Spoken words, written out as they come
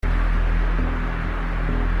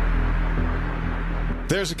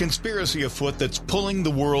There's a conspiracy afoot that's pulling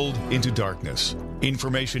the world into darkness.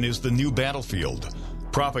 Information is the new battlefield.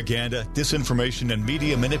 Propaganda, disinformation, and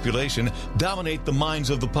media manipulation dominate the minds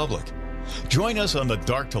of the public. Join us on the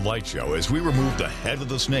Dark to Light Show as we remove the head of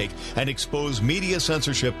the snake and expose media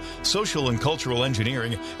censorship, social and cultural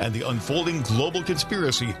engineering, and the unfolding global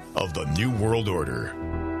conspiracy of the New World Order.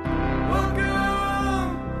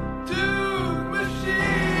 Welcome to the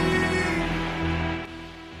machine.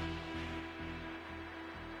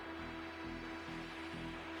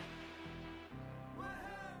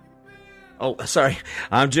 Oh, sorry.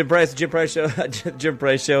 I'm Jim Price, Jim Price Show. Jim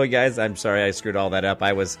Price Show, guys. I'm sorry I screwed all that up.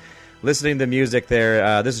 I was listening to music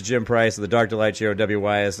there. This is Jim Price of the Dark to Light Show,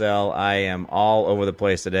 WYSL. I am all over the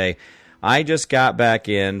place today. I just got back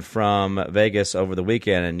in from Vegas over the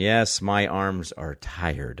weekend, and yes, my arms are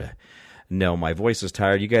tired. No, my voice is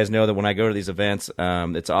tired. You guys know that when I go to these events,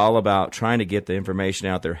 it's all about trying to get the information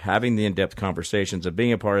out there, having the in-depth conversations, of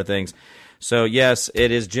being a part of things. So, yes, it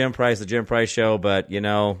is Jim Price, the Jim Price Show, but, you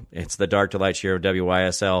know, it's the Dark to Light Show,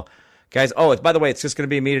 WYSL. Guys, by the way, it's just going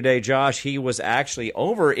to be me today. Josh, he was actually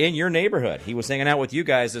over in your neighborhood. He was hanging out with you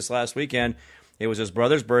guys this last weekend. It was his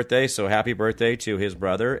brother's birthday, so happy birthday to his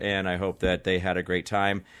brother, and I hope that they had a great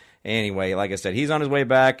time. Anyway, like I said, he's on his way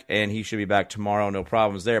back, and he should be back tomorrow. No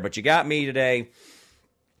problems there. But you got me today,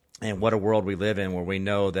 and what a world we live in where we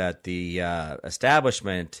know that the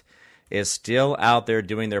establishment is still out there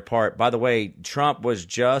doing their part. By the way, Trump was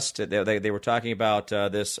just, they were talking about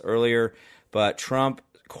this earlier, but Trump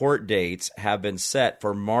court dates have been set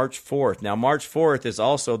for March 4th. Now, March 4th is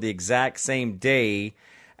also the exact same day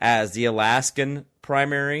as the Alaskan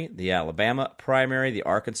primary, the Alabama primary, the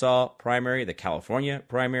Arkansas primary, the California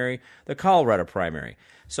primary, the Colorado primary.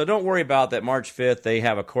 So don't worry about that March 5th. They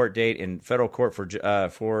have a court date in federal court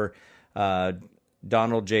for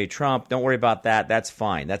Donald J. Trump. Don't worry about that. That's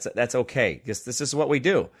fine. That's okay. This is what we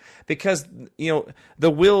do. Because, you know,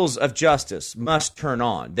 the wheels of justice must turn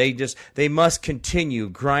on. They must continue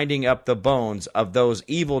grinding up the bones of those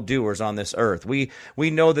evildoers on this earth. We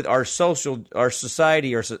know that our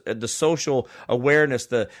society, the social awareness,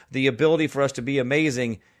 the ability for us to be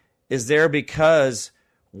amazing is there because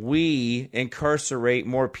we incarcerate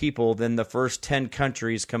more people than the first 10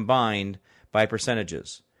 countries combined by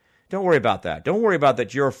percentages. Don't worry about that. Don't worry about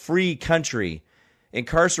that. Your free country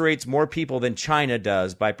incarcerates more people than China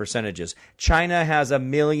does by percentages. China has 1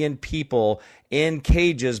 million people in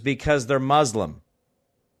cages because they're Muslim.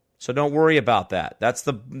 So don't worry about that. That's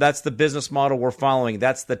the business model we're following.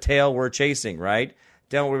 That's the tail we're chasing, right?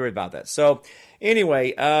 Don't worry about that. So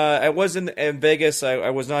anyway, I was in Vegas.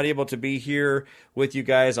 I was not able to be here with you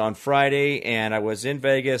guys on Friday, and I was in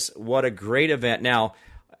Vegas. What a great event. Now,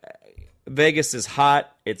 Vegas is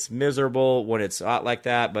hot. It's miserable when it's hot like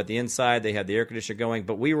that, but the inside, they had the air conditioner going.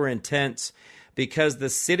 But we were intense because the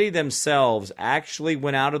city themselves actually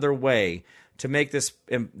went out of their way to make this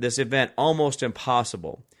event almost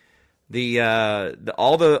impossible.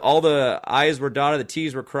 All the I's were dotted, the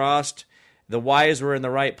T's were crossed, the Y's were in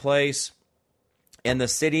the right place, and the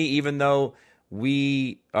city, even though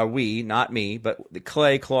not me, but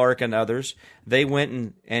Clay, Clark, and others, they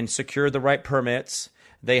went and secured the right permits.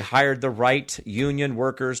 They hired the right union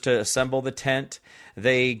workers to assemble the tent.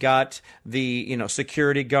 They got the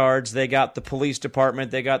security guards. They got the police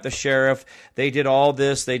department. They got the sheriff. They did all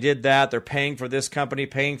this. They did that. They're paying for this company,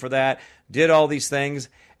 paying for that, did all these things.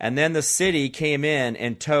 And then the city came in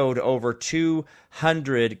and towed over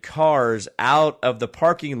 200 cars out of the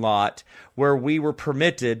parking lot where we were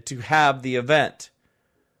permitted to have the event.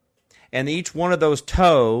 And each one of those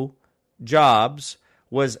tow jobs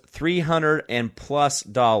was $300 and plus.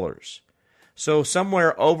 So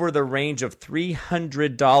somewhere over the range of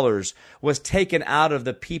 $300 was taken out of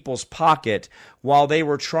the people's pocket while they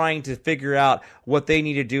were trying to figure out what they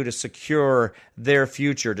need to do to secure their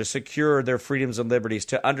future, to secure their freedoms and liberties,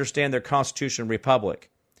 to understand their Constitution and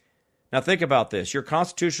Republic. Now think about this. Your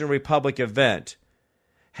Constitution and Republic event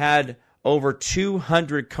had over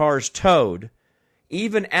 200 cars towed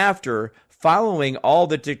even after following all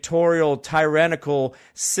the dictatorial, tyrannical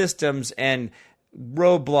systems and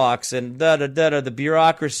roadblocks and the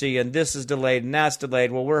bureaucracy, and this is delayed and that's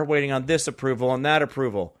delayed. Well, we're waiting on this approval and that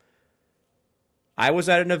approval. I was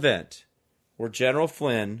at an event where General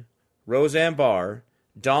Flynn, Roseanne Barr,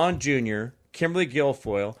 Don Jr., Kimberly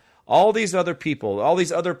Guilfoyle, all these other people, all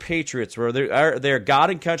these other patriots, were they're God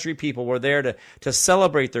and country people, were there to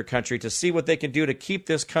celebrate their country, to see what they can do to keep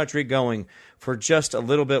this country going for just a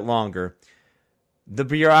little bit longer. The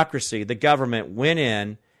bureaucracy, the government went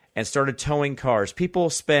in and started towing cars. People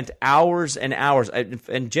spent hours and hours.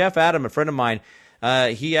 And Jeff Adam, a friend of mine,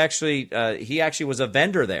 he actually was a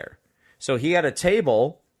vendor there. So he had a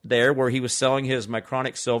table there where he was selling his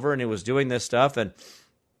Mycronic silver, and he was doing this stuff. And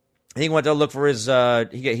he went to look for his.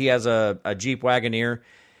 He has a Jeep Wagoneer,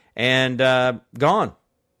 and gone.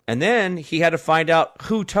 And then he had to find out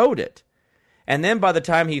who towed it. And then by the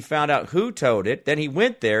time he found out who towed it, then he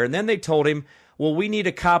went there, and then they told him, well, we need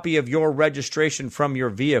a copy of your registration from your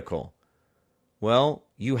vehicle. Well,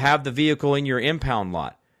 you have the vehicle in your impound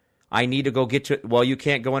lot. I need to go get to, well, you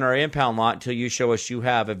can't go in our impound lot until you show us you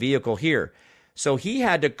have a vehicle here. So he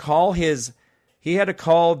had to call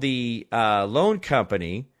the loan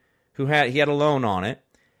company he had a loan on it,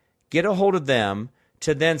 get a hold of them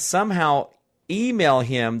to then somehow email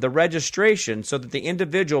him the registration so that the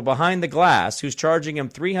individual behind the glass who's charging him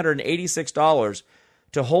 $386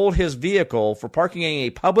 to hold his vehicle for parking in a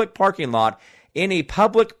public parking lot in a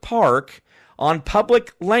public park on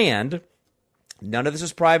public land. None of this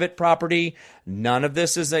is private property. None of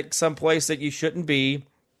this is at some place that you shouldn't be.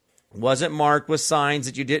 Wasn't marked with signs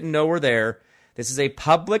that you didn't know were there. This is a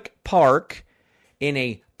public park in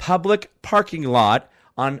a public parking lot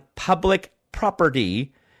on public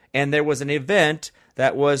property. And there was an event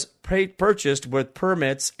that was purchased with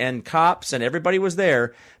permits and cops and everybody was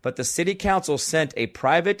there. But the city council sent a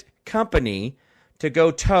private company to go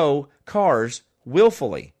tow cars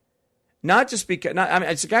willfully. Not just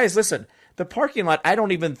because, guys, listen, the parking lot, I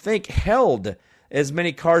don't even think held as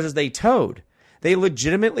many cars as they towed. They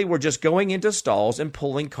legitimately were just going into stalls and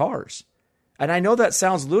pulling cars. And I know that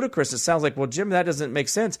sounds ludicrous. It sounds like, well, Jim, that doesn't make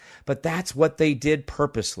sense. But that's what they did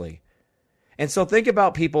purposely. And so think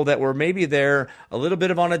about people that were maybe there a little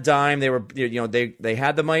bit of on a dime. They were, they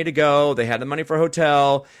had the money to go. They had the money for a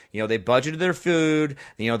hotel. They budgeted their food.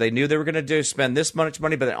 They knew they were going to spend this much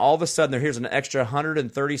money. But then all of a sudden, here's an extra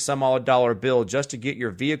 $130 some odd dollar bill just to get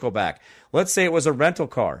your vehicle back. Let's say it was a rental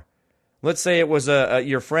car. Let's say it was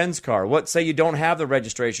your friend's car. Let's say you don't have the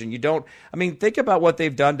registration. Think about what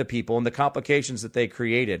they've done to people and the complications that they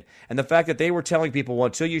created. And the fact that they were telling people, well,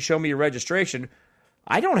 until you show me your registration,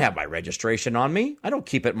 I don't have my registration on me. I don't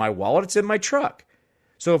keep it in my wallet. It's in my truck.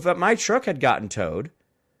 So if my truck had gotten towed,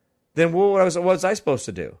 then what was I supposed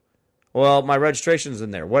to do? Well, my registration's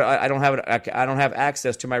in there. I don't have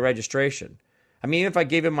access to my registration. If I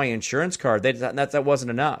gave him my insurance card, that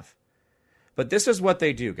wasn't enough. But this is what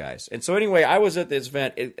they do, guys. And so anyway, I was at this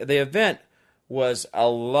event. The event was a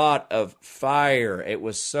lot of fire. It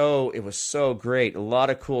was so great. A lot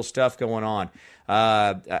of cool stuff going on.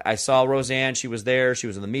 I saw Roseanne. She was there. She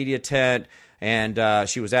was in the media tent, and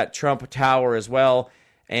she was at Trump Tower as well.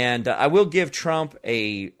 And I will give Trump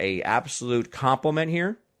a absolute compliment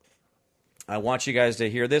here. I want you guys to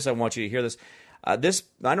hear this. I want you to hear this. I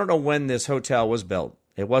don't know when this hotel was built.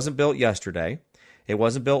 It wasn't built yesterday. It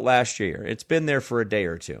wasn't built last year. It's been there for a day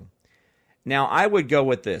or two. Now, I would go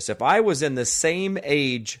with this. If I was in the same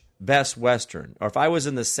age Best Western, or if I was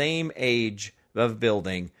in the same age of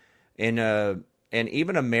building in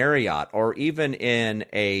even a Marriott or even in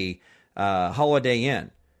a Holiday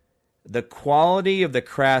Inn, the quality of the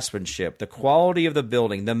craftsmanship, the quality of the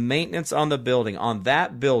building, the maintenance on the building, on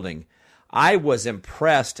that building, I was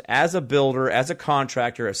impressed as a builder, as a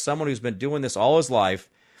contractor, as someone who's been doing this all his life.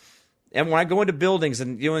 And when I go into buildings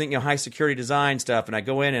and doing high security design stuff, and I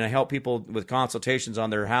go in and I help people with consultations on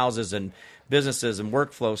their houses and businesses and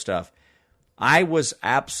workflow stuff, I was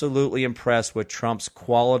absolutely impressed with Trump's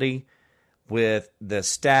quality, with the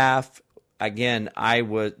staff. Again,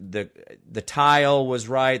 the tile was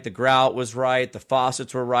right, the grout was right, the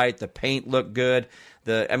faucets were right, the paint looked good.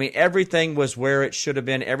 Everything was where it should have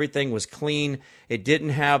been. Everything was clean. It didn't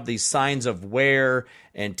have these signs of wear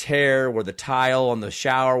and tear where the tile on the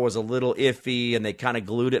shower was a little iffy and they kind of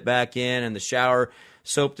glued it back in, and the shower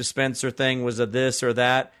soap dispenser thing was a this or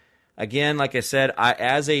that. Again, like I said,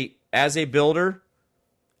 as a builder,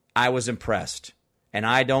 I was impressed. And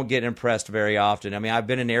I don't get impressed very often. I've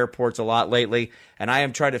been in airports a lot lately, and I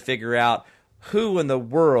am trying to figure out who in the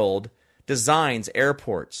world designs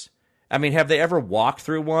airports. Have they ever walked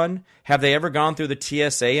through one? Have they ever gone through the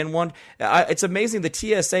TSA in one? It's amazing.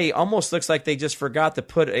 The TSA almost looks like they just forgot to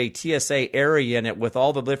put a TSA area in it with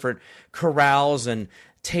all the different corrals and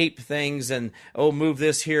tape things and, move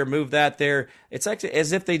this here, move that there. It's like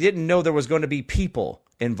as if they didn't know there was going to be people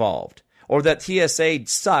involved. Or that TSA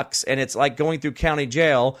sucks and it's like going through county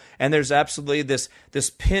jail and there's absolutely this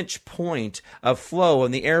pinch point of flow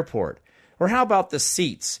in the airport. Or how about the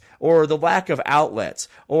seats or the lack of outlets?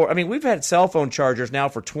 Or, we've had cell phone chargers now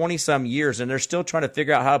for 20-some years, and they're still trying to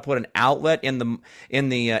figure out how to put an outlet in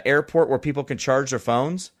the airport where people can charge their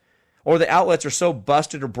phones. Or the outlets are so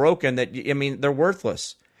busted or broken that, they're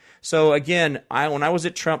worthless. So again, when I was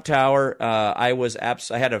at Trump Tower, I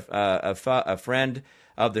had a friend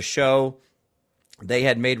of the show. They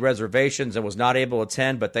had made reservations and was not able to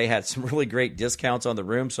attend, but they had some really great discounts on the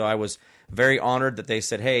room. So I was very honored that they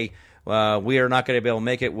said, hey, we are not going to be able to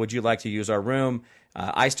make it. Would you like to use our room?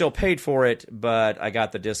 I still paid for it, but I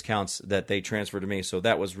got the discounts that they transferred to me. So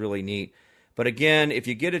that was really neat. But again, if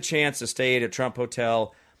you get a chance to stay at a Trump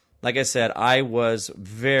Hotel, like I said, I was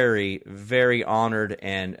very, very honored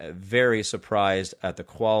and very surprised at the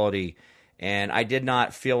quality. And I did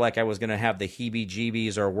not feel like I was going to have the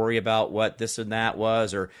heebie-jeebies or worry about what this and that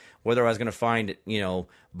was, or whether I was going to find,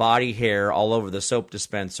 body hair all over the soap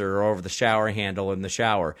dispenser or over the shower handle in the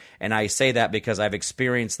shower. And I say that because I've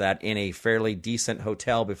experienced that in a fairly decent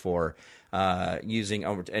hotel before, using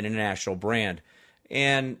an international brand.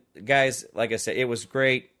 And guys, like I said, it was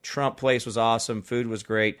great. Trump Place was awesome. Food was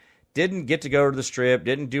great. Didn't get to go to the Strip.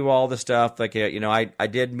 Didn't do all the stuff. Like, I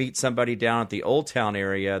did meet somebody down at the Old Town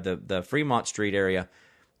area, the Fremont Street area.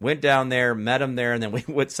 Went down there, met him there, and then we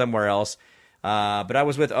went somewhere else. But I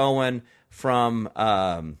was with Owen from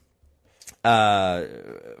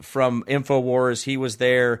InfoWars. He was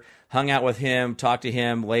there, hung out with him, talked to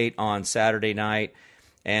him late on Saturday night.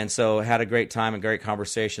 And so had a great time and great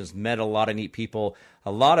conversations, met a lot of neat people,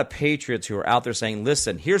 a lot of patriots who are out there saying,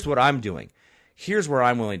 listen, here's what I'm doing. Here's where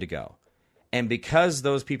I'm willing to go. And because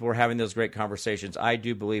those people were having those great conversations, I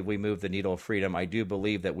do believe we moved the needle of freedom. I do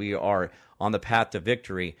believe that we are on the path to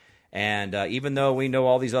victory. And even though we know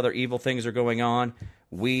all these other evil things are going on,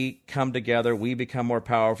 we come together, we become more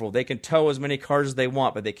powerful. They can tow as many cars as they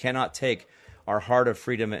want, but they cannot take our heart of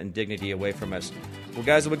freedom and dignity away from us. Well,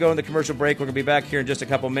 guys, we'll go in the commercial break. We're going to be back here in just a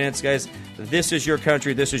couple minutes, guys. This is your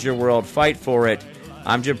country. This is your world. Fight for it.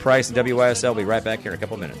 I'm Jim Price and WYSL. We'll be right back here in a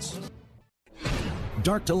couple minutes.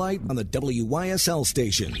 Dark to Light on the WYSL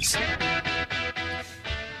stations.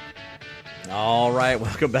 All right.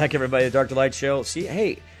 Welcome back, everybody, to the Dark to Light show. See,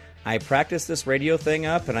 hey, I practice this radio thing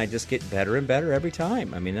up, and I just get better and better every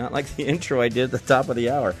time. I mean, not like the intro I did at the top of the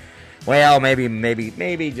hour. Well, maybe,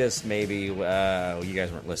 just maybe, you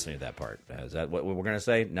guys weren't listening to that part. Is that what we're going to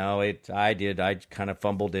say? No, I did. I kind of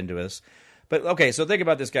fumbled into this. But, okay, so think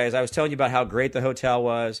about this, guys. I was telling you about how great the hotel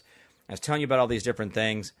was. I was telling you about all these different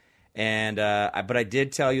things. And but I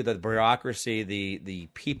did tell you that the bureaucracy, the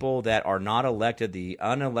people that are not elected, the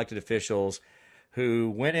unelected officials who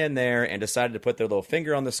went in there and decided to put their little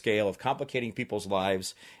finger on the scale of complicating people's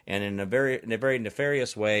lives, and in a very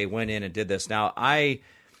nefarious way went in and did this. Now,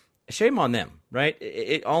 shame on them, right?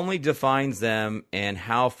 It only defines them and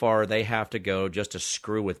how far they have to go just to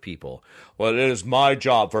screw with people. Well, it is my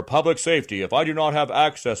job for public safety. If I do not have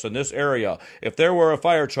access in this area, if there were a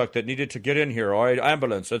fire truck that needed to get in here or an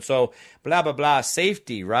ambulance, and so blah, blah, blah,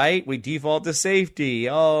 safety, right? We default to safety.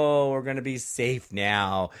 Oh, we're going to be safe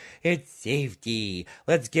now. It's safety.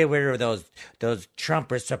 Let's get rid of those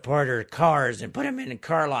Trump supporter cars and put them in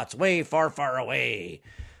car lots way far, far away.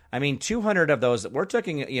 I mean, 200 of those, we're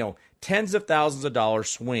talking, tens of thousands of dollars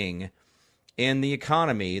swing in the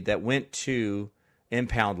economy that went to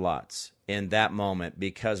impound lots in that moment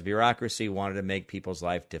because bureaucracy wanted to make people's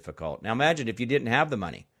life difficult. Now, imagine if you didn't have the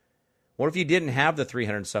money. What if you didn't have the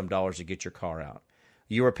 $300 and some to get your car out?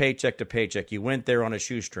 You were paycheck to paycheck. You went there on a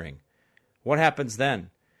shoestring. What happens then?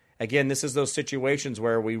 Again, this is those situations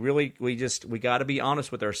where we got to be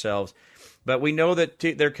honest with ourselves. But we know that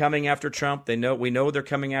they're coming after Trump. We know they're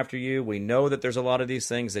coming after you. We know that there's a lot of these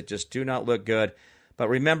things that just do not look good. But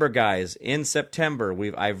remember, guys, in September,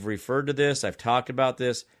 I've referred to this. I've talked about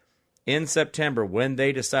this. In September, when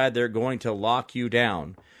they decide they're going to lock you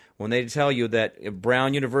down, when they tell you that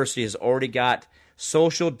Brown University has already got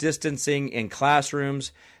social distancing in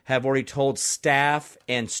classrooms, have already told staff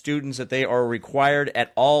and students that they are required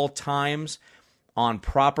at all times on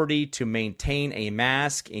property to maintain a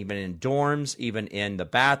mask, even in dorms, even in the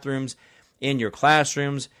bathrooms, in your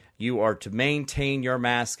classrooms. You are to maintain your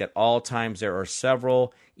mask at all times. There are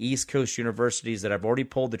several East Coast universities that have already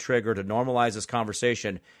pulled the trigger to normalize this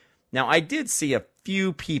conversation. Now, I did see a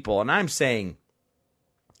few people, and I'm saying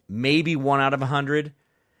maybe 1 out of 100,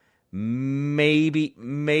 maybe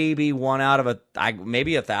 1 out of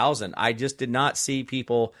maybe 1,000. I just did not see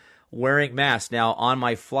people wearing masks. Now, on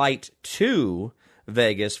my flight to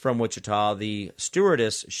Vegas from Wichita, the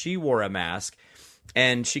stewardess, she wore a mask,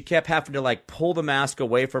 and she kept having to pull the mask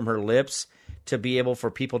away from her lips to be able for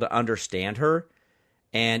people to understand her.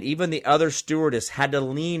 And even the other stewardess had to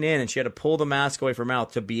lean in, and she had to pull the mask away from her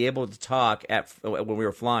mouth to be able to talk when we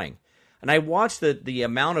were flying. And I watched the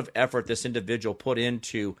amount of effort this individual put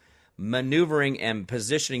into maneuvering and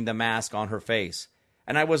positioning the mask on her face.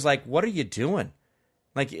 And I was like, what are you doing?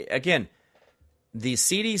 Again, the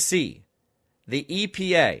CDC, the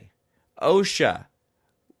EPA, OSHA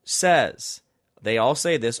says, they all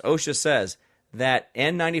say this, OSHA says that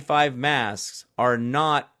N95 masks are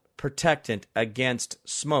not protectant against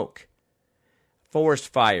smoke,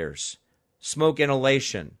 forest fires, smoke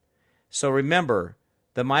inhalation. So remember,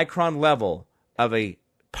 the micron level of a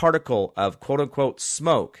particle of quote-unquote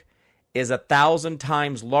smoke is 1,000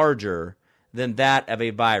 times larger than that of a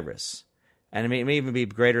virus. And it may even be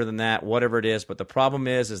greater than that, whatever it is. But the problem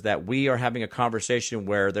is that we are having a conversation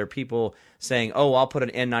where there are people saying, oh, I'll put an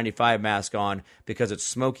N95 mask on because it's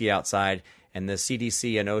smoky outside. And the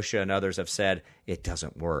CDC and OSHA and others have said it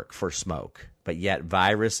doesn't work for smoke. But yet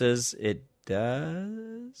viruses, it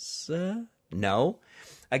does? No.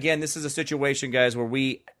 Again, this is a situation, guys, where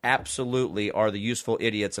we absolutely are the useful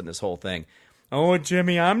idiots in this whole thing. Oh,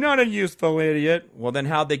 Jimmy, I'm not a useful idiot. Well, then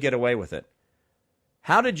how'd they get away with it?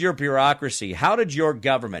 How did your bureaucracy, how did your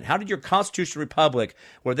government, how did your constitutional republic,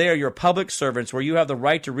 where they are your public servants, where you have the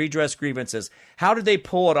right to redress grievances, how did they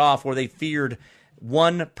pull it off where they feared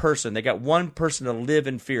one person? They got one person to live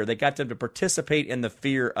in fear. They got them to participate in the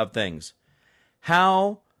fear of things.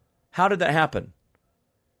 How did that happen?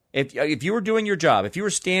 If you were doing your job, if you were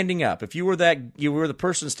standing up, if you were the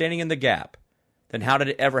person standing in the gap, then how did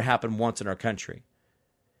it ever happen once in our country?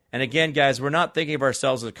 And again, guys, we're not thinking of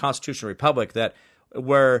ourselves as a constitutional republic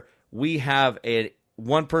where we have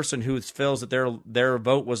one person who feels that their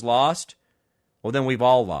vote was lost. Well, then we've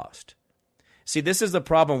all lost. See, this is the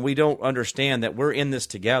problem. We don't understand that we're in this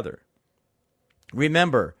together.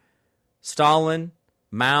 Remember, Stalin,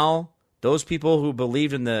 Mao, those people who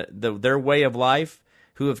believed in their way of life,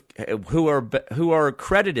 who are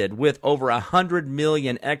credited with over 100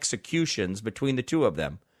 million executions between the two of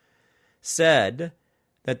them, said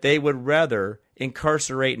that they would rather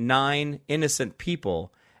incarcerate 9 innocent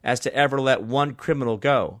people as to ever let one criminal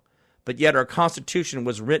go. But yet our Constitution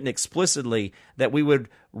was written explicitly that we would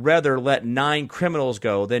rather let 9 criminals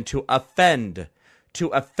go than to offend. To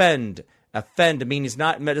offend. Offend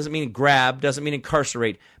doesn't mean grab, doesn't mean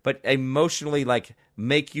incarcerate, but emotionally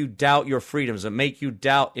make you doubt your freedoms and make you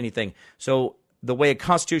doubt anything. So the way a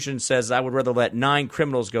Constitution says, I would rather let 9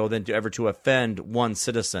 criminals go than to offend one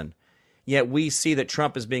citizen. Yet we see that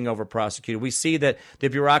Trump is being over-prosecuted. We see that the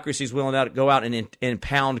bureaucracy is willing to go out and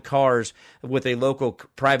impound cars with a local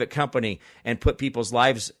private company and put people's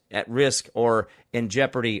lives at risk or in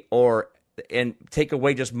jeopardy and take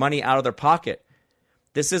away just money out of their pocket.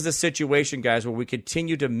 This is a situation, guys, where we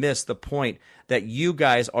continue to miss the point that you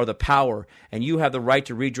guys are the power and you have the right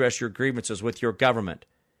to redress your grievances with your government.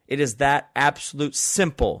 It is that absolute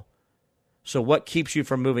simple. So what keeps you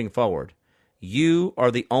from moving forward? You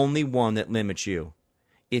are the only one that limits you.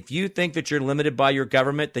 If you think that you're limited by your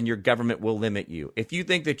government, then your government will limit you. If you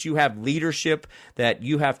think that you have leadership that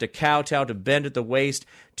you have to kowtow, to bend at the waist,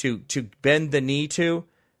 to bend the knee to,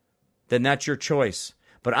 then that's your choice.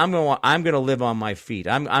 But I'm going to live on my feet.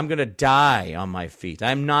 I'm going to die on my feet.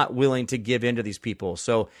 I'm not willing to give in to these people.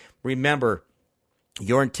 So remember,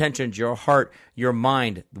 your intentions, your heart, your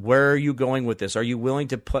mind. Where are you going with this? Are you willing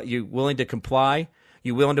to comply?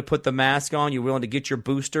 You willing to put the mask on? You willing to get your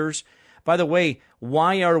boosters? By the way,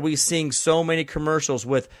 why are we seeing so many commercials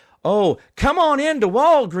with, oh, come on into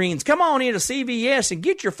Walgreens, come on into CVS and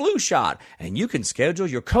get your flu shot, and you can schedule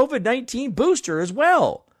your COVID-19 booster as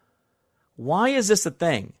well? Why is this a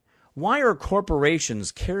thing? Why are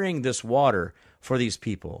corporations carrying this water for these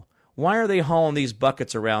people? Why are they hauling these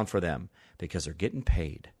buckets around for them? Because they're getting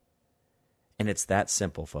paid. And it's that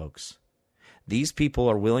simple, folks. These people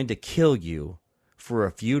are willing to kill you for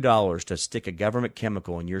a few dollars to stick a government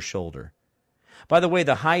chemical in your shoulder. By the way,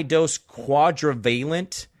 the high-dose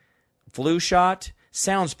quadrivalent flu shot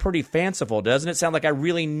sounds pretty fanciful, doesn't it? Sound like I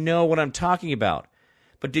really know what I'm talking about.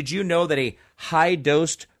 But did you know that a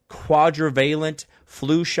high-dose quadrivalent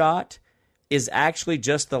flu shot is actually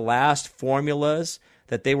just the last formulas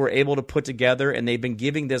that they were able to put together, and they've been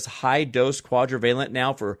giving this high-dose quadrivalent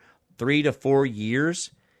now for 3 to 4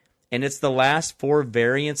 years, and it's the last 4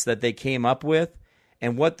 variants that they came up with.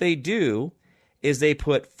 And what they do is they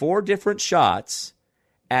put 4 different shots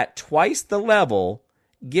at twice the level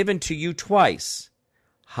given to you twice.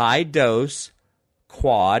 High dose,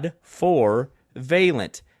 quad, 4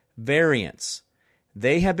 valent variants.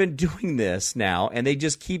 They have been doing this now, and they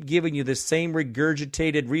just keep giving you the same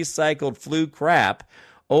regurgitated, recycled flu crap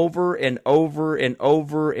over and over and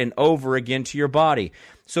over and over again to your body.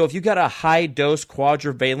 So if you got a high-dose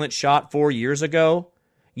quadrivalent shot 4 years ago,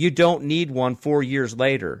 you don't need one 4 years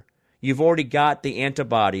later. You've already got the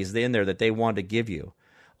antibodies in there that they want to give you.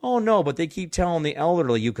 Oh, no, but they keep telling the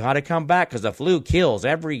elderly, you got to come back because the flu kills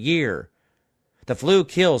every year. The flu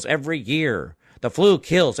kills every year. The flu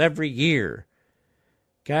kills every year.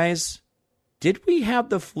 Guys, did we have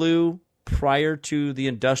the flu prior to the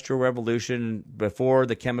Industrial Revolution, before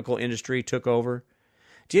the chemical industry took over?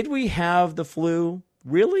 Did we have the flu?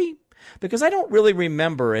 Really? Because I don't really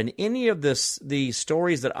remember in any of the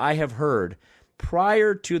stories that I have heard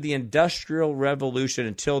prior to the Industrial Revolution,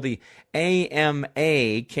 until the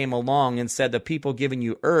AMA came along and said the people giving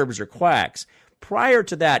you herbs are quacks. Prior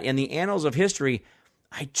to that, in the annals of history,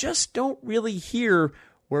 I just don't really hear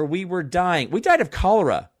where we were dying. We died of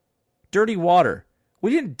cholera, dirty water. We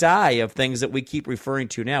didn't die of things that we keep referring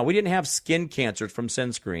to now. We didn't have skin cancers from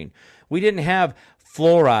sunscreen. We didn't have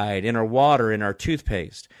fluoride in our water, in our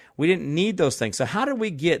toothpaste. We didn't need those things. So how did we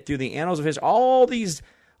get through the annals of history? All these.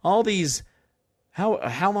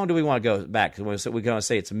 How long do we want to go back? We're going to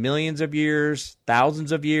say it's millions of years,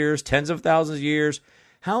 thousands of years, tens of thousands of years.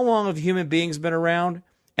 How long have human beings been around?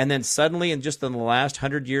 And then suddenly, in the last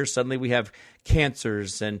 100 years, suddenly we have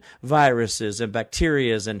cancers and viruses and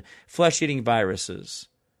bacteria and flesh-eating viruses.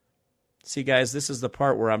 See, guys, this is the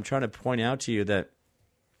part where I'm trying to point out to you that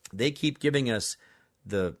they keep giving us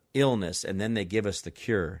the illness and then they give us the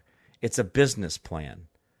cure. It's a business plan.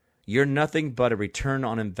 You're nothing but a return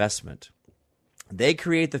on investment. They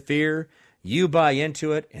create the fear, you buy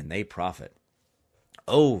into it, and they profit.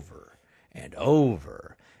 Over and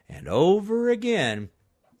over and over again.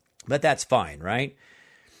 But that's fine, right?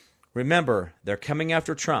 Remember, they're coming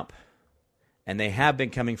after Trump, and they have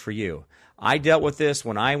been coming for you. I dealt with this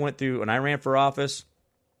when I ran for office.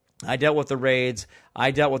 I dealt with the raids.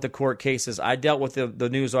 I dealt with the court cases. I dealt with the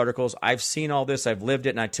news articles. I've seen all this. I've lived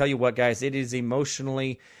it. And I tell you what, guys, it is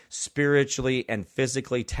emotionally, spiritually, and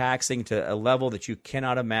physically taxing to a level that you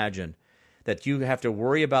cannot imagine. That you have to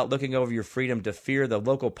worry about looking over your freedom, to fear the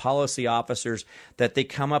local policy officers, that they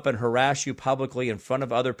come up and harass you publicly in front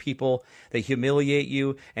of other people. They humiliate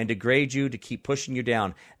you and degrade you to keep pushing you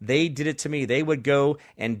down. They did it to me. They would go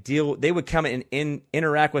and they would come and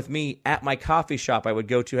interact with me at my coffee shop I would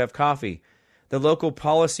go to have coffee. The local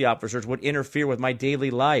policy officers would interfere with my daily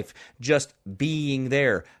life, just being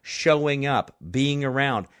there, showing up, being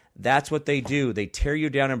around. That's what they do. They tear you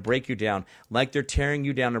down and break you down, like they're tearing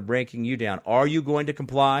you down and breaking you down. Are you going to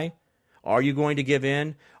comply? Are you going to give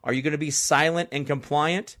in? Are you going to be silent and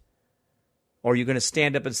compliant? Or are you going to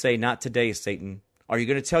stand up and say, not today, Satan? Are you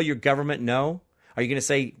going to tell your government no? Are you going to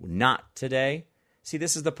say, not today? See,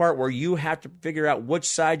 this is the part where you have to figure out which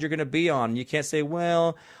side you're going to be on. You can't say,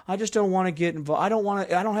 well, I just don't want to get involved. I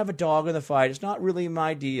don't have a dog in the fight. It's not really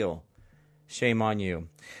my deal. Shame on you.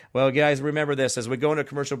 Well, guys, remember this. As we go into a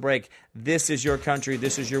commercial break, this is your country.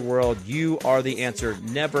 This is your world. You are the answer.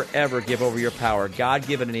 Never, ever give over your power.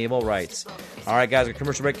 God-given and able rights. All right, guys, a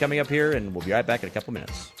commercial break coming up here, and we'll be right back in a couple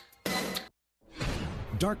minutes.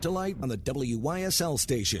 Dark to Light on the WYSL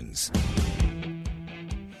stations.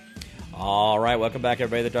 All right, welcome back,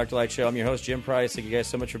 everybody, to the Dark to Light Show. I'm your host, Jim Price. Thank you guys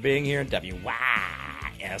so much for being here on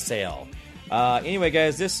WYSL. Anyway,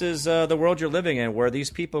 guys, this is the world you're living in, where these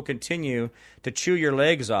people continue to chew your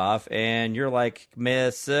legs off, and you're like,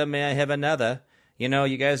 Miss, may I have another? You know,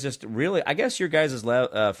 you guys just really, I guess your guys'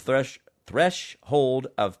 threshold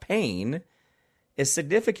of pain is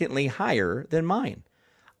significantly higher than mine.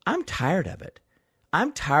 I'm tired of it.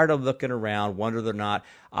 I'm tired of looking around, wondering whether or not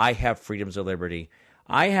I have freedoms of liberty.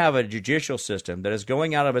 I have a judicial system that is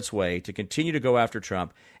going out of its way to continue to go after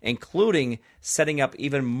Trump, including setting up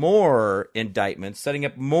even more indictments, setting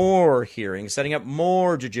up more hearings, setting up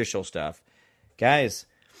more judicial stuff. Guys,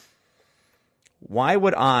 why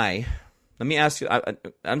would let me ask you,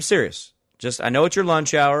 I'm serious. I know it's your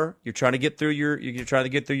lunch hour. You're trying to get through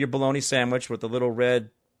your bologna sandwich with the little red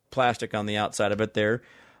plastic on the outside of it there.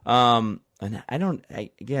 Again,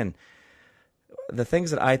 the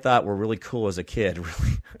things that I thought were really cool as a kid,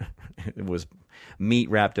 really, it was meat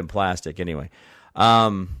wrapped in plastic. Anyway,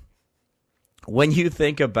 when you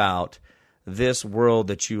think about this world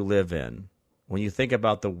that you live in, when you think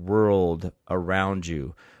about the world around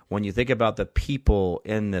you, when you think about the people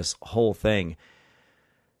in this whole thing,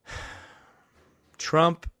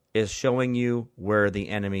 Trump is showing you where the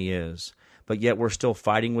enemy is, but yet we're still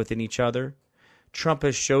fighting within each other. Trump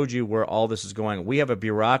has showed you where all this is going. We have a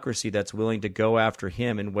bureaucracy that's willing to go after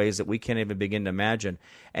him in ways that we can't even begin to imagine,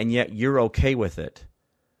 and yet you're okay with it.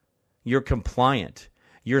 You're compliant.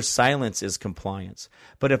 Your silence is compliance.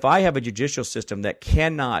 But if I have a judicial system that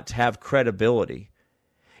cannot have credibility,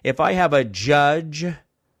 if I have a judge,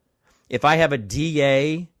 if I have a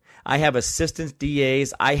DA, I have assistant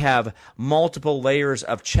DAs, I have multiple layers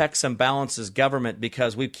of checks and balances government,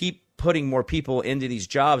 because we keep putting more people into these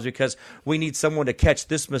jobs because we need someone to catch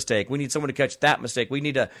this mistake. We need someone to catch that mistake. We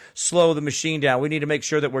need to slow the machine down. We need to make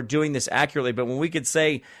sure that we're doing this accurately. But when we could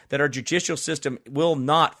say that our judicial system will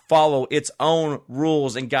not follow its own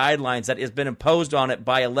rules and guidelines that has been imposed on it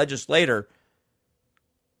by a legislator,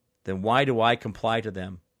 then why do I comply to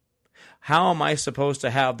them? How am I supposed to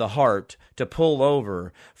have the heart to pull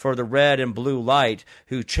over for the red and blue light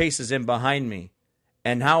who chases in behind me?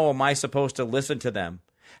 And how am I supposed to listen to them?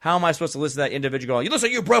 How am I supposed to listen to that individual going, listen,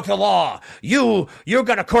 you broke the law. You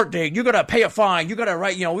got a court date. You got to pay a fine. You got to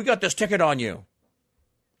write, we got this ticket on you.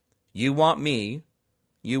 You want me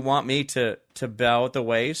to bow at the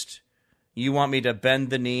waist? You want me to bend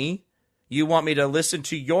the knee? You want me to listen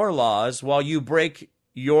to your laws while you break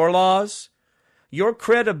your laws? Your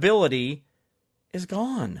credibility is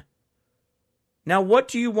gone. Now, what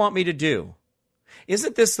do you want me to do?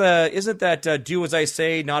 Isn't that do as I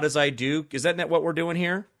say, not as I do? Isn't that what we're doing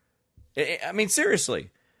here? I mean, seriously.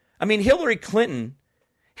 I mean, Hillary Clinton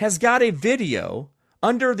has got a video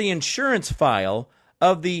under the insurance file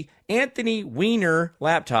of the Anthony Weiner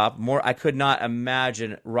laptop. I could not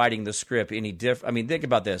imagine writing the script any different. I mean, think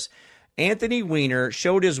about this. Anthony Weiner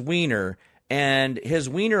showed his wiener, and his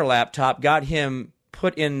wiener laptop got him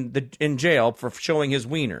put in jail for showing his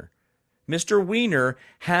wiener. Mr. Weiner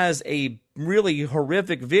has a really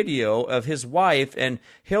horrific video of his wife and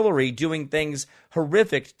Hillary doing things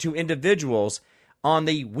horrific to individuals on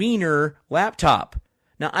the Weiner laptop.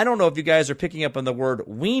 Now, I don't know if you guys are picking up on the word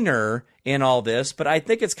wiener in all this, but I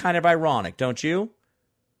think it's kind of ironic, don't you?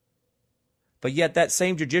 But yet that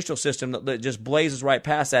same judicial system that just blazes right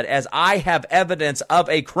past that, as I have evidence of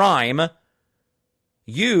a crime,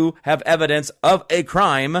 you have evidence of a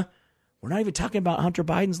crime. We're not even talking about Hunter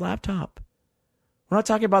Biden's laptop. We're not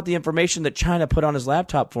talking about the information that China put on his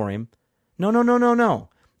laptop for him. No.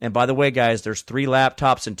 And by the way, guys, there's 3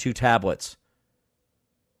 laptops and 2 tablets.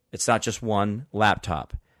 It's not just one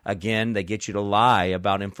laptop. Again, they get you to lie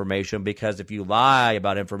about information because if you lie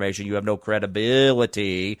about information, you have no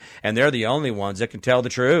credibility, and they're the only ones that can tell the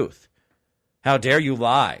truth. How dare you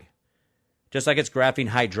lie? Just like it's graphene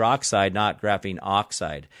hydroxide, not graphene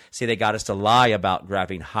oxide. See, they got us to lie about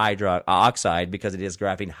graphene hydroxide because it is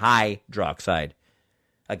graphene hydroxide.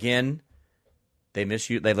 Again, they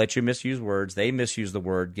let you misuse words. They misuse the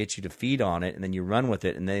word, get you to feed on it, and then you run with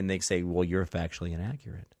it, and then they say, well, you're factually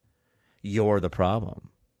inaccurate. You're the problem.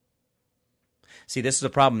 See, this is a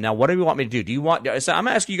problem. Now, what do you want me to do? So I'm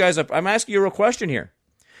asking you a real question here.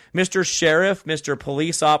 Mr. Sheriff, Mr.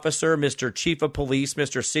 Police Officer, Mr. Chief of Police,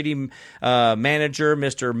 Mr. City Manager,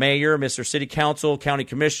 Mr. Mayor, Mr. City Council, County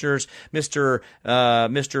Commissioners, Mr.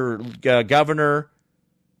 Governor,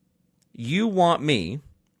 you want me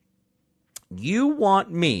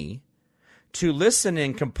to listen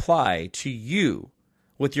and comply to you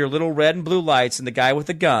with your little red and blue lights and the guy with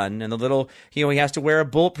the gun and the little, he has to wear a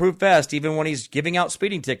bulletproof vest even when he's giving out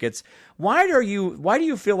speeding tickets. Why do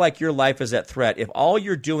you feel like your life is at threat if all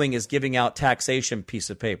you're doing is giving out taxation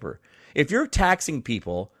piece of paper? If you're taxing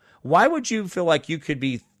people, why would you feel like you could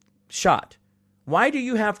be shot? Why do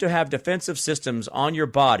you have to have defensive systems on your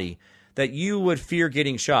body that you would fear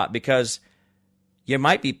getting shot? Because you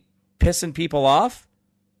might be pissing people off?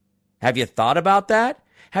 Have you thought about that?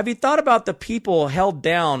 Have you thought about the people held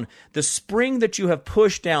down, the spring that you have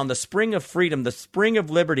pushed down, the spring of freedom, the spring of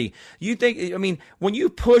liberty? When you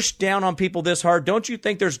push down on people this hard, don't you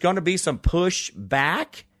think there's going to be some push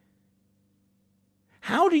back?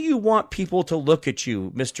 How do you want people to look at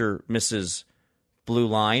you, Mrs. Blue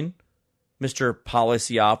Line, Mr.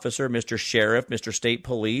 Policy Officer, Mr. Sheriff, Mr. State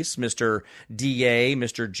Police, Mr. DA,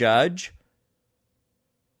 Mr. Judge?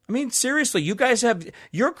 I mean, seriously, you guys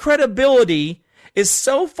your credibility is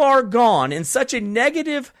so far gone in such a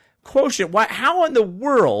negative quotient. How in the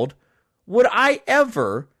world would I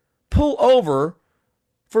ever pull over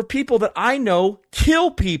for people that I know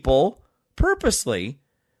kill people purposely?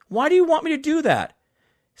 Why do you want me to do that?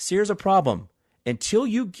 See, here's a problem. Until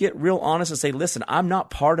you get real honest and say, listen, I'm not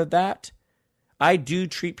part of that. I do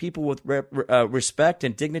treat people with respect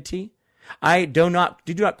and dignity. I do not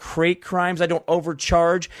create crimes. I don't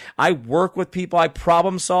overcharge. I work with people. I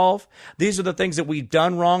problem solve. These are the things that we've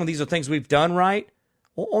done wrong. These are things we've done right.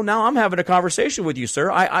 Oh, now I'm having a conversation with you, sir.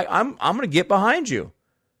 I'm going to get behind you.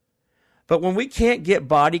 But when we can't get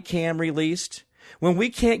body cam released, when we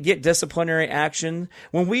can't get disciplinary action,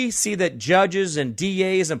 when we see that judges and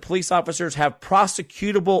DAs and police officers have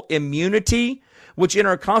prosecutable immunity, which in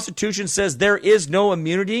our Constitution says there is no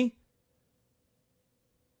immunity.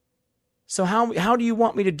 So how do you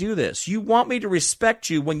want me to do this? You want me to respect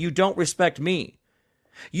you when you don't respect me.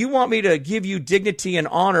 You want me to give you dignity and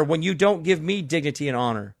honor when you don't give me dignity and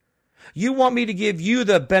honor. You want me to give you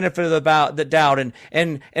the benefit of the doubt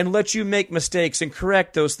and let you make mistakes and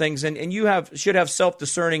correct those things. And you should have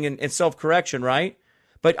self-discerning and self-correction, right?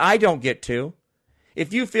 But I don't get to.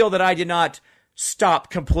 If you feel that I did not stop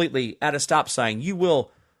completely at a stop sign, you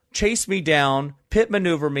will chase me down, pit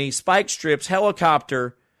maneuver me, spike strips,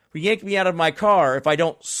 helicopter, yank me out of my car if I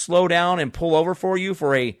don't slow down and pull over for you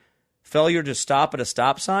for a failure to stop at a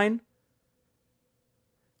stop sign.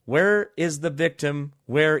 Where is the victim?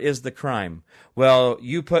 Where is the crime? Well,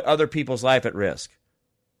 you put other people's life at risk.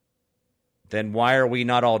 Then why are we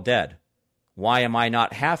not all dead? Why am I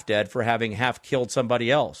not half dead for having half killed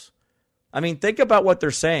somebody else? I mean, think about what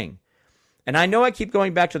they're saying. And I know I keep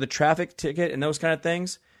going back to the traffic ticket and those kind of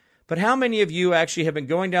things, but how many of you actually have been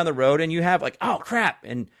going down the road and you have like, oh crap,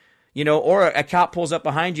 and or a cop pulls up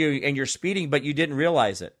behind you and you're speeding, but you didn't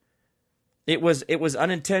realize it. It was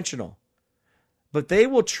unintentional. But they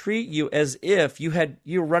will treat you as if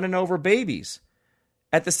you're running over babies.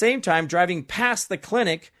 At the same time, driving past the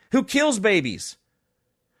clinic who kills babies.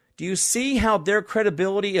 Do you see how their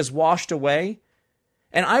credibility is washed away?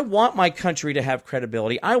 And I want my country to have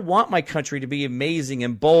credibility. I want my country to be amazing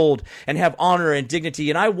and bold and have honor and dignity.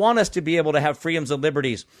 And I want us to be able to have freedoms and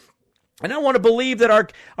liberties. And I want to believe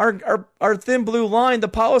that our thin blue line, the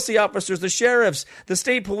policy officers, the sheriffs, the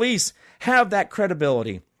state police have that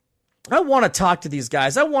credibility. I want to talk to these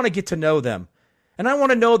guys. I want to get to know them. And I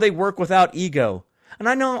want to know they work without ego. And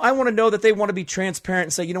I want to know that they want to be transparent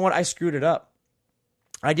and say, you know what, I screwed it up.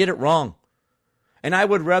 I did it wrong. And I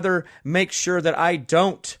would rather make sure that I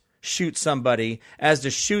don't shoot somebody as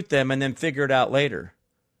to shoot them and then figure it out later.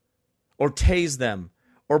 Or tase them.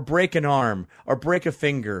 Or break an arm. Or break a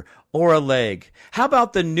finger. Or a leg. How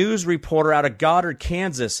about the news reporter out of Goddard,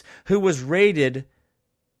 Kansas, who was raided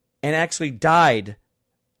and actually died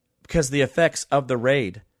because of the effects of the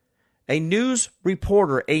raid? A news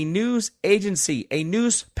reporter, a news agency, a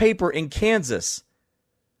newspaper in Kansas.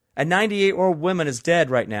 A 98-year-old woman is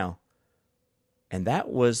dead right now. And that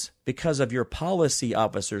was because of your policy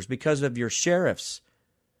officers, because of your sheriffs.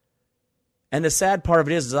 And the sad part of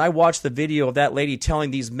it is I watched the video of that lady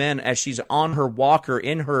telling these men as she's on her walker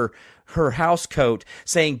in her house coat,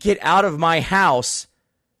 saying, get out of my house.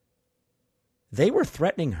 They were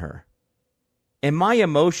threatening her. And my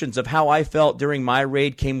emotions of how I felt during my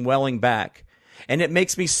raid came welling back. And it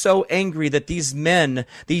makes me so angry that these men,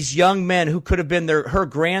 these young men who could have been her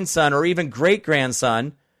grandson or even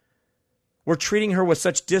great-grandson, were treating her with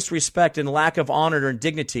such disrespect and lack of honor and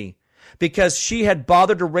dignity because she had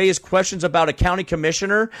bothered to raise questions about a county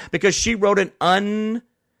commissioner because she wrote an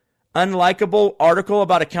unlikable article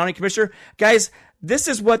about a county commissioner. Guys, this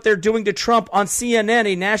is what they're doing to Trump on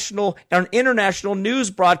CNN, an international news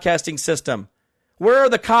broadcasting system. Where are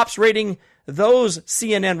the cops raiding those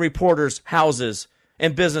CNN reporters' houses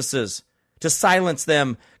and businesses to silence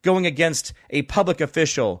them going against a public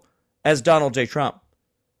official as Donald J. Trump?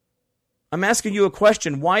 I'm asking you a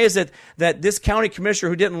question. Why is it that this county commissioner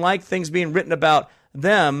who didn't like things being written about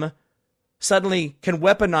them suddenly can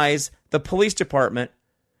weaponize the police department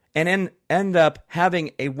and end up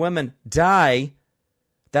having a woman die?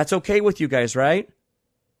 That's okay with you guys, right?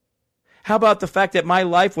 How about the fact that my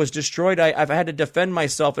life was destroyed? I've had to defend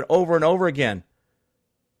myself over and over again.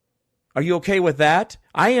 Are you okay with that?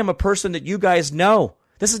 I am a person that you guys know.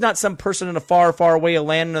 This is not some person in a far, far away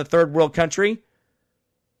land in a third world country.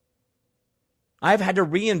 I've had to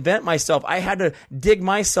reinvent myself. I had to dig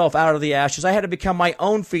myself out of the ashes. I had to become my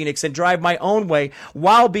own phoenix and drive my own way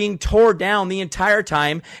while being torn down the entire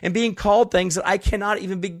time and being called things that I cannot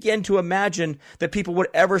even begin to imagine that people would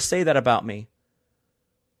ever say that about me.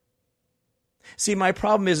 See, my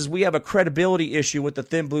problem is we have a credibility issue with the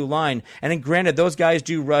thin blue line. And then granted, those guys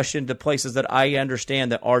do rush into places that I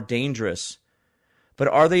understand that are dangerous. But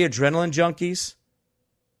are they adrenaline junkies?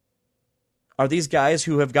 Are these guys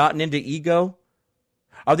who have gotten into ego?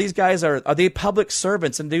 Are these guys, are they public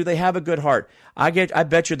servants, and do they have a good heart? I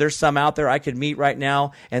bet you there's some out there I could meet right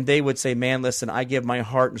now, and they would say, man, listen, I give my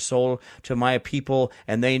heart and soul to my people,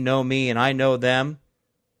 and they know me, and I know them.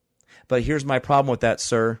 But here's my problem with that,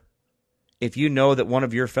 sir. If you know that one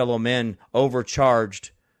of your fellow men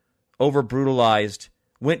overcharged, over-brutalized,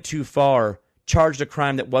 went too far, charged a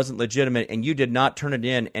crime that wasn't legitimate, and you did not turn it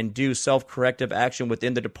in and do self-corrective action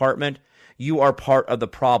within the department, you are part of the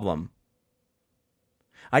problem.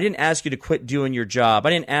 I didn't ask you to quit doing your job. I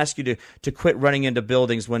didn't ask you to quit running into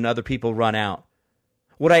buildings when other people run out.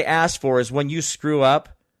 What I asked for is when you screw up,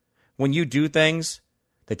 when you do things,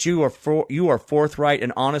 that you are forthright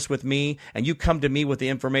and honest with me, and you come to me with the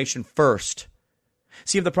information first.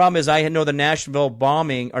 See, if the problem is I know the Nashville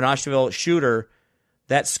bombing or Nashville shooter,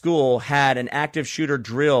 that school had an active shooter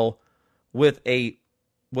drill with the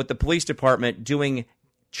police department doing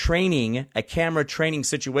training, a camera training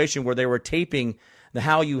situation where they were taping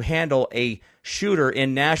how you handle a shooter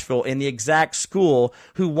in Nashville in the exact school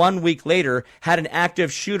who 1 week later had an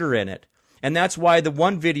active shooter in it. And that's why the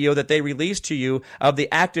one video that they released to you of the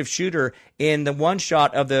active shooter in the one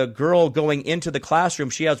shot of the girl going into the classroom,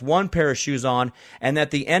 she has one pair of shoes on, and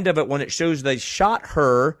at the end of it, when it shows they shot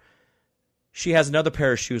her, she has another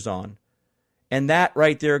pair of shoes on. And that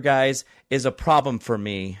right there, guys, is a problem for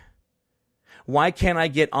me. Why can't I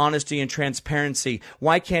get honesty and transparency?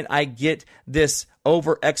 Why can't I get this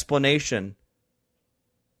over-explanation?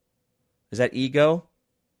 Is that ego?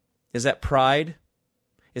 Is that pride?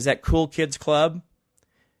 Is that cool kids club?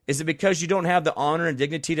 Is it because you don't have the honor and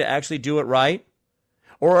dignity to actually do it right?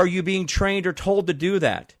 Or are you being trained or told to do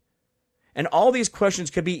that? And all these questions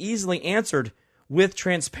could be easily answered with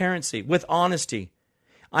transparency, with honesty.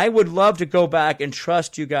 I would love to go back and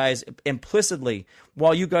trust you guys implicitly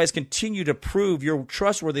while you guys continue to prove your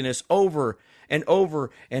trustworthiness over and over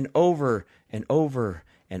and over and over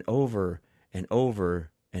and over and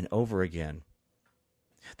over and over again.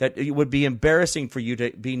 That it would be embarrassing for you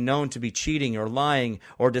to be known to be cheating or lying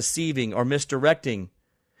or deceiving or misdirecting.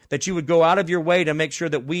 That you would go out of your way to make sure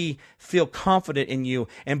that we feel confident in you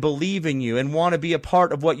and believe in you and want to be a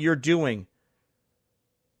part of what you're doing.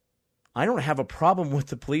 I don't have a problem with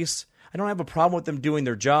the police. I don't have a problem with them doing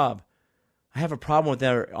their job. I have a problem with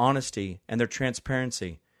their honesty and their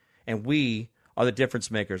transparency. And we are the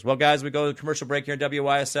difference makers. Well, guys, we go to the commercial break here at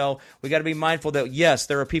WYSL. We got to be mindful that, yes,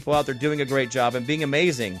 there are people out there doing a great job and being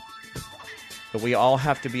amazing. But we all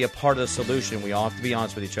have to be a part of the solution. We all have to be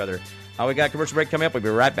honest with each other. We got a commercial break coming up. We'll be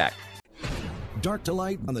right back. Dark to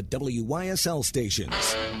Light on the WYSL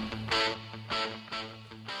stations.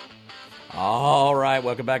 All right,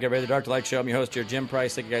 welcome back, everybody. The Dark to Light Show. I'm your host here, Jim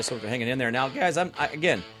Price. Thank you guys so much for hanging in there. Now, guys, I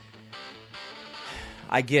get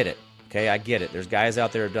it. Okay, I get it. There's guys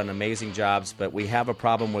out there who have done amazing jobs, but we have a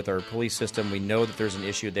problem with our police system. We know that there's an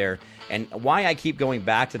issue there. And why I keep going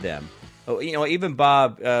back to them, even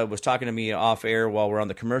Bob was talking to me off air while we're on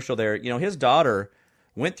the commercial there. His daughter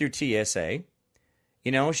went through TSA.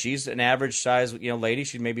 She's an average size, lady.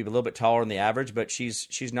 She's maybe a little bit taller than the average, but she's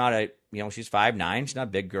not she's 5'9". She's not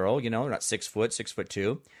a big girl, not 6 foot,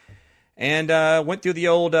 6'2", and went through the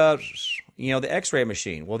old, the X-ray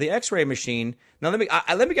machine. Well, the X-ray machine. Now let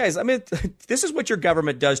me guys. This is what your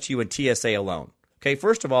government does to you in TSA alone. Okay,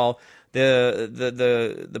 first of all,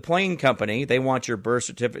 the plane company, they want your birth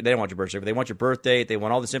certificate. They don't want your birth certificate. They want your birth date. They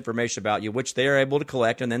want all this information about you, which they are able to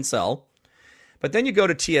collect and then sell. But then you go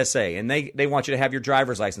to TSA, and they want you to have your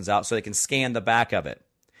driver's license out so they can scan the back of it.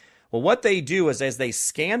 Well, what they do is as they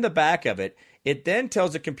scan the back of it, it then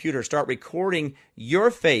tells the computer, start recording your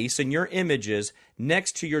face and your images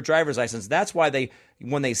next to your driver's license. That's why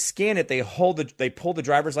when they scan it, they pull the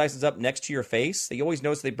driver's license up next to your face. They always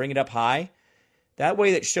notice they bring it up high. That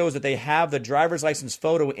way that shows that they have the driver's license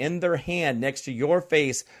photo in their hand next to your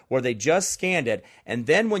face where they just scanned it. And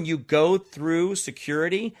then when you go through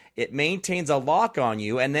security, it maintains a lock on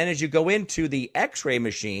you. And then as you go into the X-ray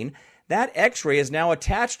machine, that X-ray is now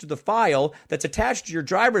attached to the file that's attached to your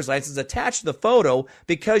driver's license, attached to the photo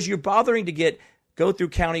because you're bothering to go through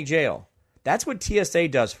county jail. That's what TSA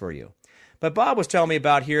does for you. But Bob was telling me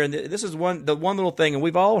about here, and this is the one little thing, and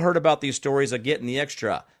we've all heard about these stories of getting the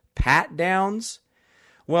extra pat downs.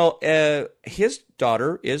 Well, his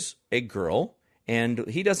daughter is a girl, and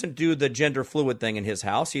he doesn't do the gender fluid thing in his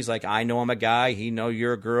house. He's like, I know I'm a guy. He know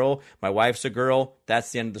you're a girl. My wife's a girl.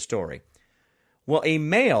 That's the end of the story. Well, a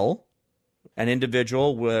male, an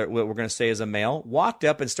individual, what we're going to say is a male, walked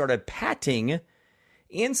up and started patting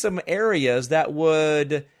in some areas that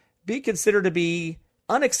would be considered to be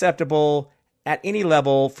unacceptable at any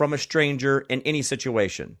level from a stranger in any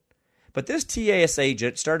situation. But this TAS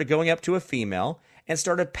agent started going up to a female and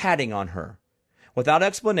started patting on her without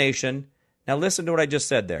explanation. Now listen to what I just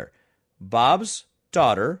said there. Bob's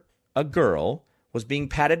daughter, a girl, was being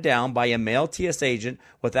patted down by a male TS agent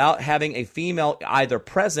without having a female either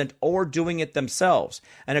present or doing it themselves.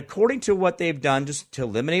 And according to what they've done just to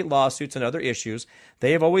eliminate lawsuits and other issues,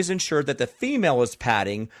 they have always ensured that the female is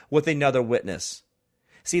patting with another witness.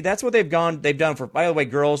 See, that's what they've done for, by the way,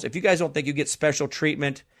 girls, if you guys don't think you get special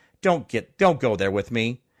treatment, don't go there with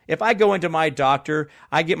me. If I go into my doctor,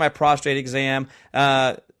 I get my prostate exam,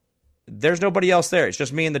 there's nobody else there. It's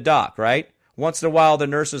just me and the doc, right? Once in a while, the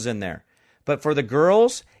nurse is in there. But for the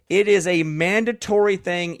girls, it is a mandatory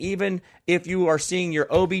thing. Even if you are seeing your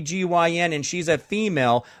OBGYN and she's a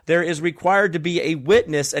female, there is required to be a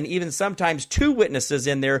witness and even sometimes two witnesses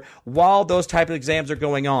in there while those type of exams are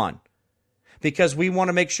going on. because we want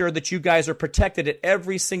to make sure that you guys are protected at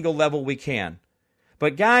every single level we can.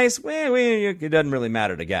 But guys, it doesn't really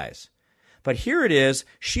matter to guys. But here it is.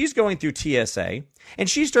 She's going through TSA, and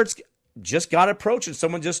she just got approached, and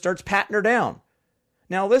someone just starts patting her down.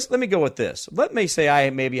 Now, let me go with this. Let me say I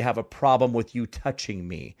maybe have a problem with you touching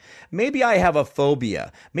me. Maybe I have a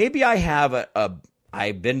phobia. Maybe I have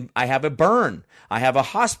I have a burn. I have a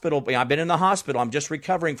hospital. I've been in the hospital. I'm just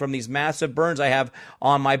recovering from these massive burns I have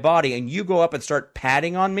on my body. And you go up and start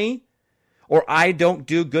patting on me? Or I don't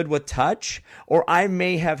do good with touch? Or I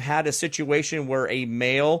may have had a situation where a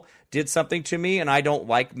male did something to me and I don't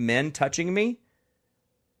like men touching me?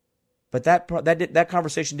 But that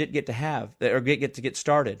conversation didn't get to have, or get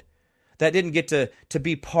started. That didn't get to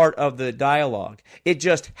be part of the dialogue. It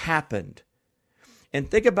just happened.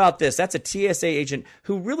 And think about this. That's a TSA agent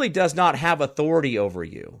who really does not have authority over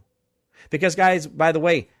you. Because, guys, by the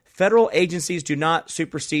way, federal agencies do not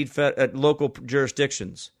supersede local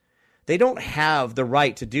jurisdictions. They don't have the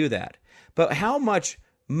right to do that. But how much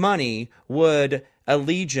money would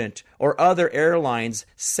Allegiant or other airlines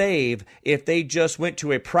save if they just went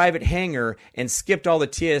to a private hangar and skipped all the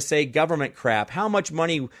TSA government crap? How much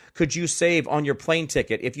money could you save on your plane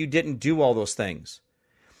ticket if you didn't do all those things?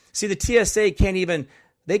 See, the TSA can't even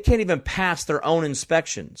pass their own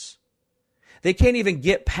inspections. They can't even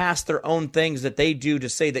get past their own things that they do to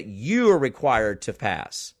say that you are required to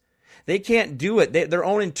pass. They can't do it. Their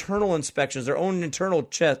own internal inspections, their own internal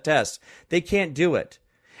tests, they can't do it.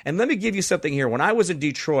 And let me give you something here. When I was in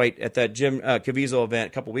Detroit at that Jim Caviezel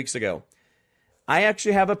event a couple weeks ago, I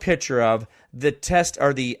actually have a picture of the test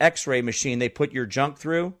or the X-ray machine they put your junk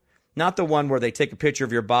through. Not the one where they take a picture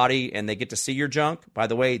of your body and they get to see your junk. By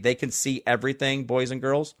the way, they can see everything, boys and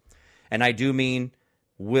girls. And I do mean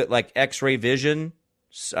with like X-ray vision.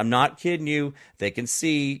 I'm not kidding you. They can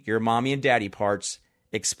see your mommy and daddy parts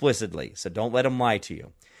explicitly. So don't let them lie to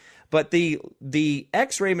you. But the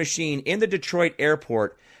X-ray machine in the Detroit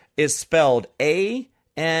airport is spelled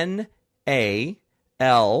ANALOGIC.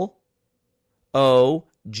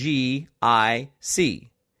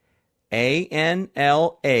 ANLAOGIC.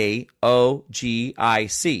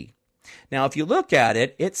 Now, if you look at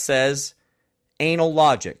it, it says anal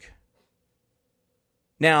logic.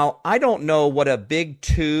 Now, I don't know what a big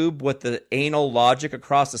tube with the anal logic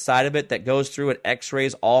across the side of it that goes through and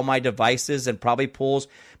x-rays all my devices and probably pulls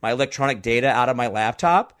my electronic data out of my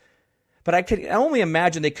laptop. But I could only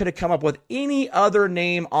imagine they could have come up with any other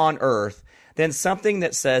name on earth than something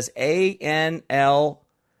that says ANALOGIC,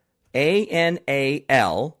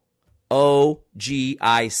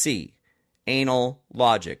 anal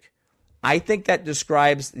logic. I think that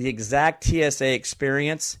describes the exact TSA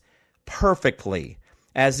experience perfectly,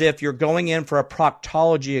 as if you're going in for a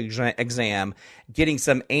proctology exam, getting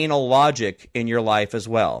some anal logic in your life as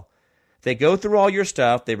well. They go through all your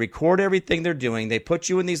stuff. They record everything they're doing. They put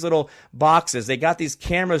you in these little boxes. They got these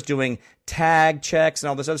cameras doing tag checks and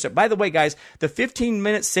all this other stuff. By the way, guys, the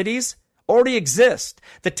 15-minute cities already exist.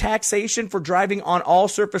 The taxation for driving on all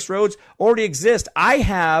surface roads already exists. I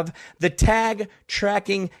have the tag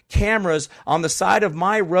tracking cameras on the side of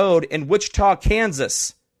my road in Wichita,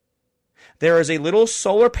 Kansas. There is a little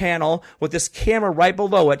solar panel with this camera right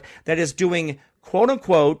below it that is doing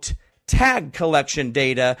quote-unquote tag collection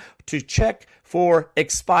data to check for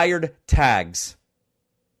expired tags.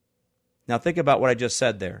 Now think about what I just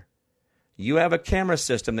said there. You have a camera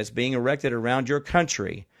system that's being erected around your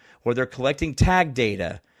country where they're collecting tag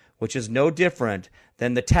data, which is no different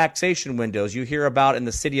than the taxation windows you hear about in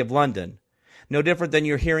the city of London. No different than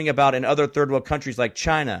you're hearing about in other third world countries like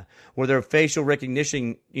China, where their facial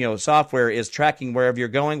recognition, software is tracking wherever you're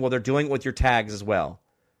going. Well, they're doing it with your tags as well.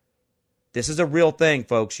 This is a real thing,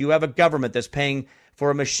 folks. You have a government that's paying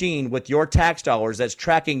for a machine with your tax dollars that's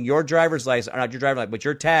tracking your driver's license, not your driver's license, but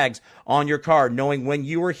your tags on your car, knowing when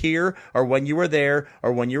you were here or when you were there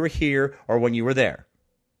or when you were here or when you were there.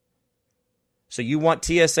 So you want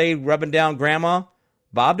TSA rubbing down grandma?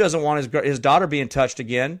 Bob doesn't want his daughter being touched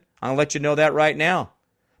again. I'm going to let you know that right now.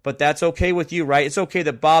 But that's okay with you, right? It's okay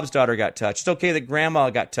that Bob's daughter got touched. It's okay that grandma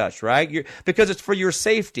got touched, right? Because it's for your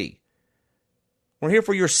safety. We're here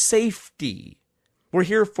for your safety. We're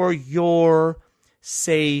here for your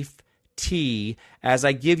safety as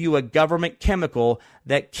I give you a government chemical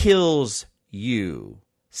that kills you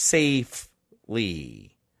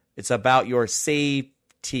safely. It's about your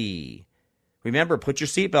safety. Remember, put your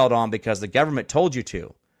seatbelt on because the government told you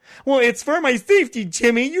to. Well, it's for my safety,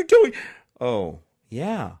 Jimmy. You told. Oh,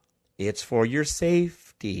 yeah. It's for your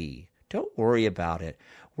safety. Don't worry about it.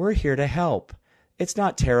 We're here to help. It's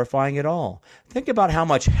not terrifying at all. Think about how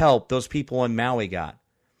much help those people in Maui got.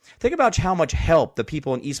 Think about how much help the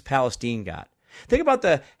people in East Palestine got. Think about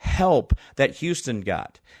the help that Houston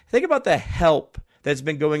got. Think about the help that's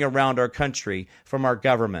been going around our country from our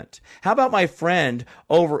government. How about my friend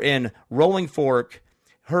over in Rolling Fork?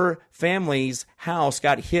 Her family's house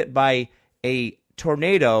got hit by a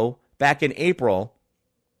tornado back in April,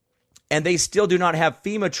 and they still do not have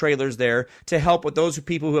FEMA trailers there to help with those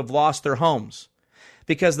people who have lost their homes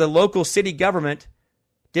because the local city government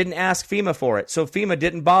didn't ask FEMA for it, so FEMA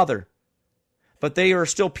didn't bother. But they are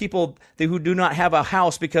still people who do not have a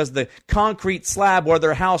house because the concrete slab where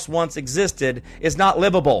their house once existed is not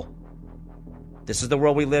livable. This is the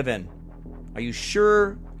world we live in. Are you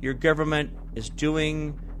sure your government is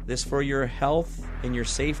doing this for your health and your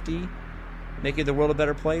safety, making the world a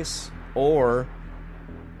better place? Or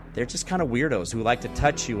they're just kind of weirdos who like to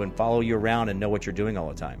touch you and follow you around and know what you're doing all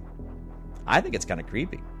the time? I think it's kind of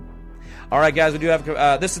creepy. All right, guys, we do have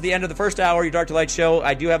this is the end of the first hour, your Dark to Light show.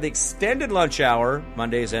 I do have the extended lunch hour,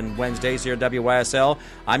 Mondays and Wednesdays here at WYSL.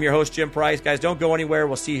 I'm your host, Jim Price. Guys, don't go anywhere.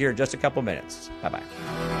 We'll see you here in just a couple minutes. Bye-bye.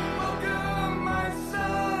 Welcome, my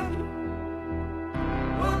son.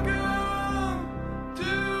 Welcome to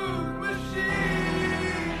the machine.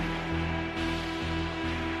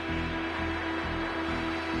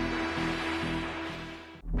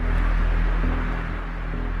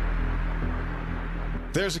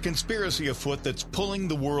 There's a conspiracy afoot that's pulling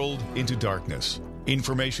the world into darkness.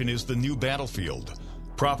 Information is the new battlefield.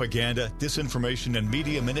 Propaganda, disinformation, and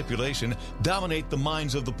media manipulation dominate the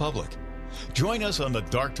minds of the public. Join us on the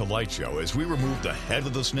Dark to Light show as we remove the head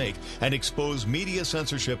of the snake and expose media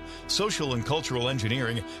censorship, social and cultural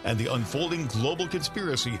engineering, and the unfolding global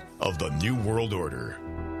conspiracy of the New World Order.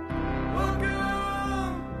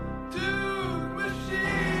 Welcome to the machine.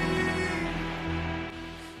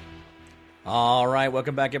 All right,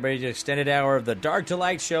 welcome back, everybody, to the extended hour of the Dark to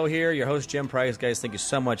Light show here. Your host, Jim Price. Guys, thank you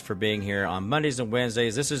so much for being here on Mondays and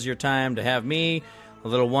Wednesdays. This is your time to have me, a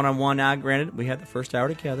little one-on-one. Now, granted, we had the first hour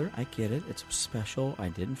together. I get it. It's special. I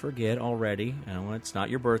didn't forget already. I know it's not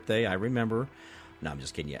your birthday. I remember. No, I'm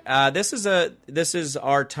just kidding you. This is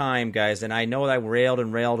our time, guys, and I know that I railed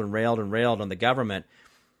on the government,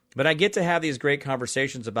 but I get to have these great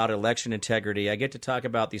conversations about election integrity. I get to talk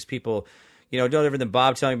about these people. No different than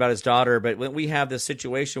Bob telling about his daughter, but when we have this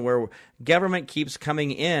situation where government keeps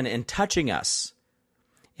coming in and touching us,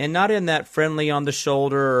 and not in that friendly on the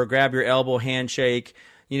shoulder or grab your elbow handshake,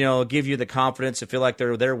 give you the confidence to feel like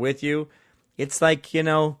they're there with you. It's like,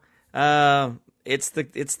 it's the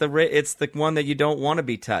one that you don't want to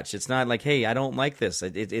be touched. It's not like, hey, I don't like this.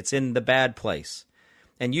 It's in the bad place.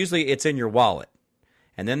 And usually it's in your wallet.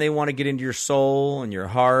 And then they want to get into your soul and your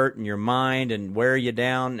heart and your mind and wear you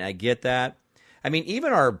down. I get that. I mean,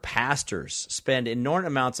 even our pastors spend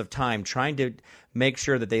inordinate amounts of time trying to make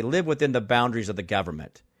sure that they live within the boundaries of the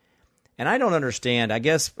government. And I don't understand. I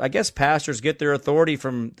guess pastors get their authority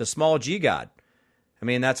from the small G God. I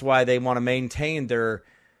mean, that's why they want to maintain their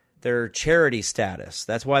charity status.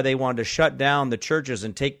 That's why they wanted to shut down the churches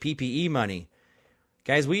and take PPE money.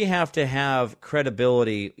 Guys, we have to have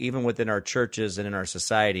credibility even within our churches and in our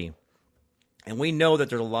society. And we know that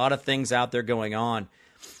there's a lot of things out there going on.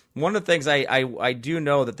 One of the things I do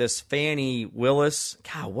know that this Fani Willis,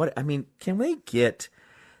 God, can we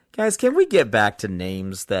get back to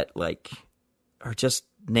names that are just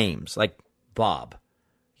names, like Bob?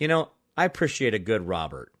 I appreciate a good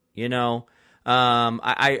Robert. I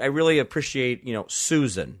really appreciate,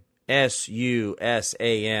 Susan,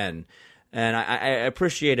 Susan, and I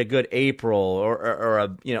appreciate a good April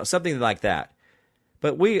or something like that.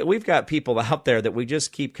 But we've got people out there that we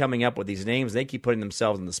just keep coming up with these names. They keep putting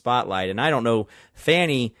themselves in the spotlight. And I don't know,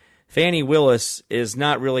 Fani Willis is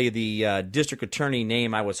not really the district attorney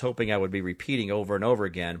name I was hoping I would be repeating over and over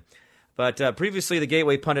again. But previously, the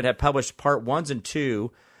Gateway Pundit had published part 1 and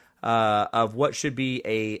 2 of what should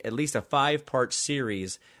be at least a 5-part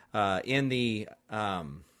series in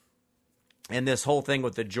this whole thing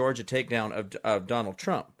with the Georgia takedown of Donald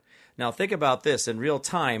Trump. Now, think about this. In real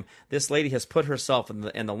time, this lady has put herself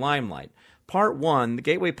in the limelight. Part 1, the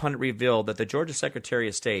Gateway Pundit revealed that the Georgia Secretary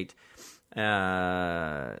of State,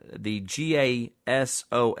 the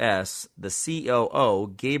GASOS, the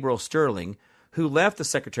COO, Gabriel Sterling, who left the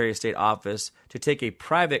Secretary of State office to take a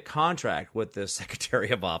private contract with the Secretary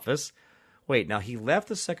of Office. Wait, now he left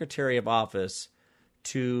the Secretary of Office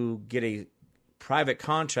to get a private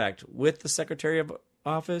contract with the Secretary of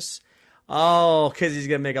Office? Oh, because he's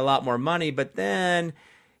going to make a lot more money, but then,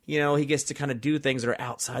 he gets to kind of do things that are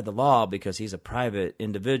outside the law because he's a private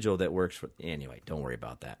individual that works for... Anyway, don't worry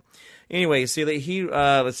about that. Anyway, he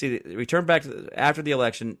returned back after the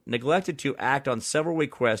election, neglected to act on several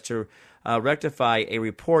requests to rectify a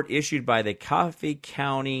report issued by the Coffee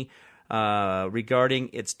County regarding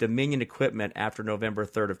its Dominion equipment after November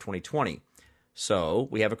 3rd of 2020. So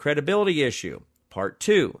we have a credibility issue. Part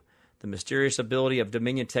 2, the mysterious ability of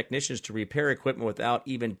Dominion technicians to repair equipment without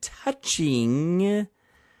even touching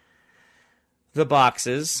the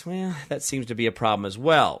boxes. Well, that seems to be a problem as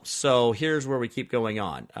well. So here's where we keep going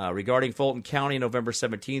on. Regarding Fulton County, November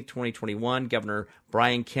 17th, 2021, Governor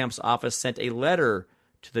Brian Kemp's office sent a letter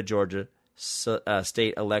to the Georgia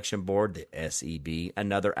State Election Board, the SEB,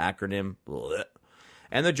 another acronym, bleh,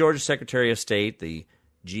 and the Georgia Secretary of State, the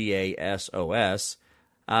GASOS,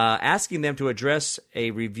 asking them to address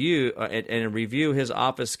a review and review his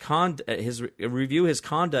office review his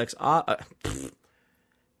conduct's.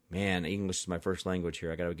 Man, English is my first language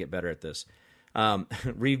here. I got to get better at this.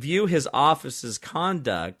 Review his office's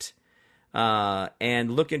conduct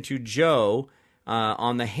and look into Joe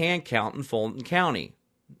on the hand count in Fulton County.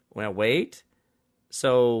 Well, wait.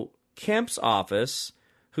 So Kemp's office,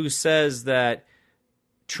 who says that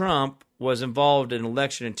Trump was involved in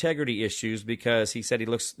election integrity issues because he said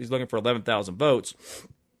he's looking for 11,000 votes,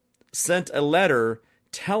 sent a letter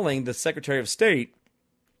telling the Secretary of State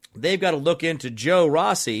they've got to look into Joe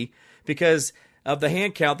Rossi because of the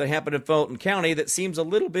hand count that happened in Fulton County that seems a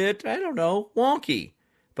little bit, I don't know, wonky.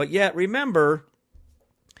 But yet, remember,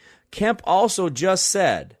 Kemp also just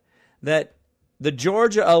said that the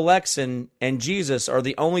Georgia election and Jesus are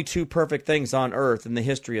the only two perfect things on earth in the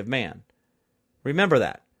history of man. Remember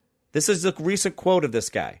that. This is a recent quote of this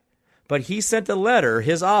guy. But he sent a letter,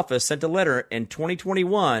 his office sent a letter in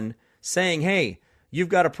 2021 saying, hey, you've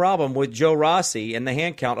got a problem with Joe Rossi and the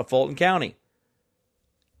hand count of Fulton County.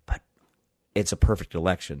 But it's a perfect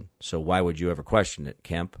election, so why would you ever question it,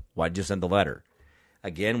 Kemp? Why'd you send the letter?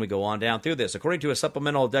 Again, we go on down through this. According to a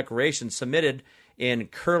supplemental declaration submitted in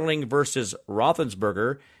Curling versus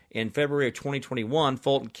Roethlisberger in February of 2021,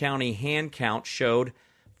 Fulton County hand count showed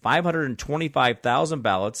 525,000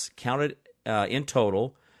 ballots counted in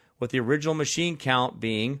total, with the original machine count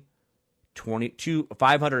being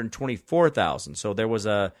 524,000. So there was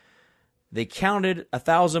they counted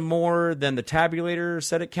 1,000 more than the tabulator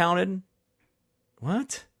said it counted.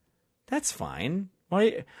 What? That's fine.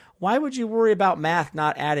 Why would you worry about math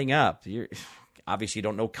not adding up? Obviously, you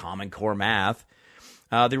don't know Common Core math.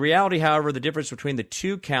 The reality, however, the difference between the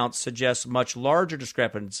two counts suggests much larger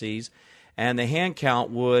discrepancies, and the hand count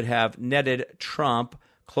would have netted Trump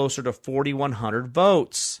closer to 4,100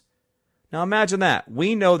 votes. Now imagine that.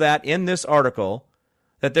 We know that in this article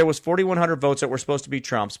that there was 4,100 votes that were supposed to be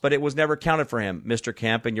Trump's, but it was never counted for him. Mr.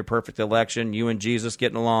 Kemp in your perfect election, you and Jesus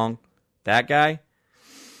getting along. That guy?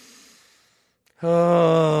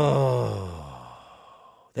 Oh.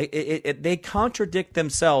 They contradict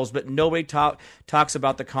themselves, but nobody talks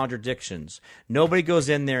about the contradictions. Nobody goes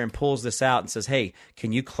in there and pulls this out and says, hey,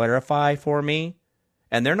 can you clarify for me?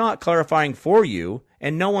 And they're not clarifying for you,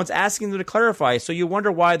 and no one's asking them to clarify, so you wonder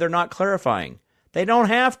why they're not clarifying. They don't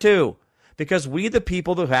have to, because we, the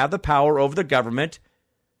people who have the power over the government,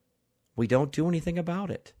 we don't do anything about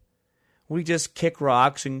it. We just kick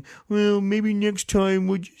rocks and, well, maybe next time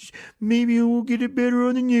maybe we'll get it better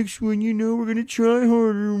on the next one. We're going to try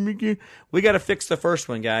harder. We got to fix the first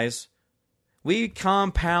one, guys. We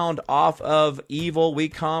compound off of evil. We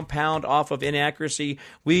compound off of inaccuracy.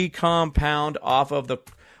 We compound off of the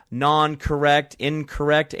non-correct,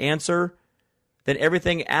 incorrect answer. Then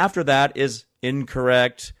everything after that is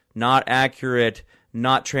incorrect, not accurate,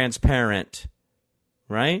 not transparent.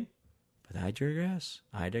 Right? But I digress.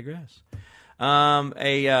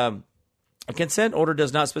 A consent order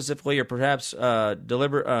does not specifically or perhaps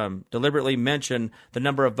deliberately mention the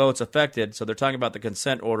number of votes affected. So they're talking about the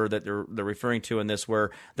consent order that they're referring to in this,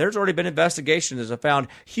 where there's already been investigations that have found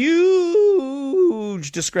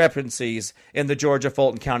huge discrepancies in the Georgia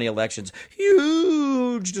Fulton County elections.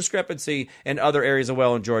 Huge discrepancy in other areas as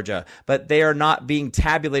well in Georgia. But they are not being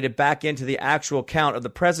tabulated back into the actual count of the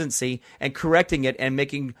presidency and correcting it and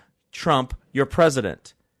making Trump your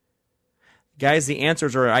president. Guys, the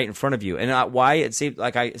answers are right in front of you. And why it seems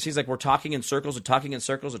like we're talking in circles and talking in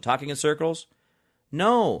circles and talking in circles.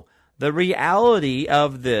 No, the reality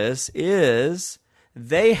of this is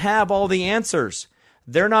they have all the answers.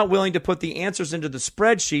 They're not willing to put the answers into the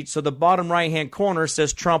spreadsheet, so the bottom right-hand corner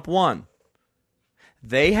says Trump won.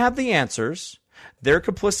 They have the answers. They're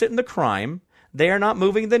complicit in the crime. They are not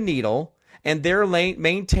moving the needle. And they're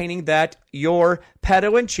maintaining that your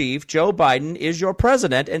pedo-in-chief, Joe Biden, is your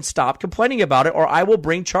president, and stop complaining about it, or I will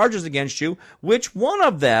bring charges against you, which one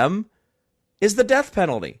of them is the death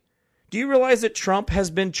penalty. Do you realize that Trump has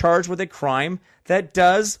been charged with a crime that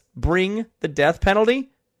does bring the death penalty?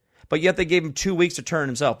 But yet they gave him 2 weeks to turn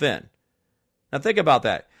himself in. Now think about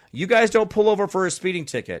that. You guys don't pull over for a speeding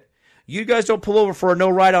ticket. You guys don't pull over for a no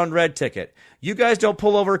ride on red ticket. You guys don't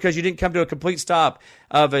pull over because you didn't come to a complete stop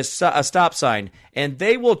of a stop sign. And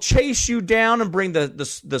they will chase you down and bring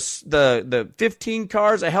the 15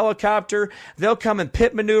 cars, a helicopter. They'll come and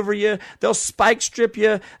pit maneuver you. They'll spike strip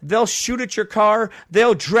you. They'll shoot at your car.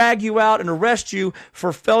 They'll drag you out and arrest you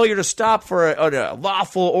for failure to stop for a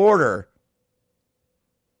lawful order.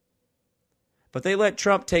 But they let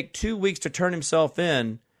Trump take 2 weeks to turn himself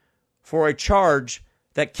in for a charge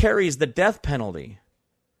that carries the death penalty.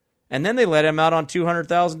 And then they let him out on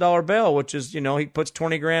 $200,000 bail, which is, he puts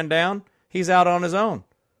 20 grand down. He's out on his own.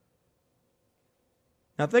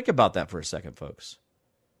 Now think about that for a second, folks.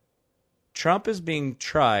 Trump is being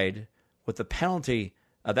tried with the penalty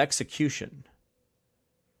of execution.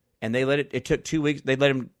 And they it took 2 weeks. They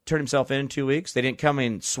let him turn himself in 2 weeks. They didn't come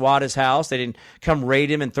and swat his house. They didn't come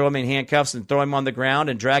raid him and throw him in handcuffs and throw him on the ground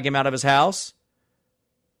and drag him out of his house.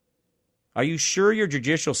 Are you sure your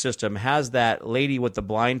judicial system has that lady with the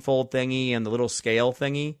blindfold thingy and the little scale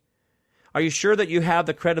thingy? Are you sure that you have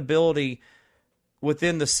the credibility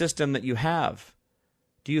within the system that you have?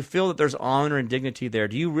 Do you feel that there's honor and dignity there?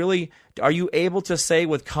 Are you able to say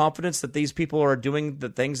with confidence that these people are doing the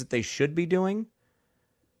things that they should be doing?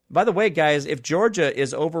 By the way, guys, if Georgia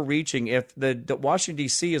is overreaching, if the Washington,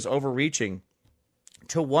 D.C. is overreaching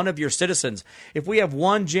to one of your citizens, if we have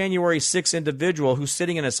one January 6th individual who's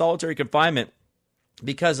sitting in a solitary confinement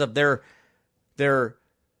because of their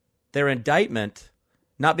indictment,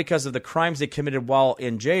 not because of the crimes they committed while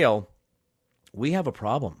in jail, we have a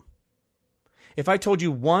problem. If I told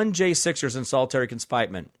you one J6er's in solitary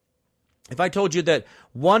confinement, if I told you that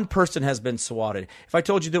one person has been swatted, if I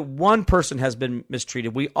told you that one person has been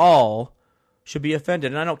mistreated, we all should be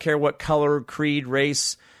offended. And I don't care what color, creed,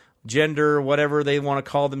 race, gender, whatever they want to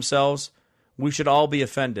call themselves, we should all be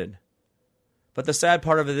offended. But the sad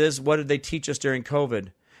part of it is, what did they teach us during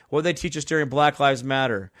COVID? What did they teach us during Black Lives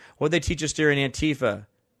Matter? What did they teach us during Antifa?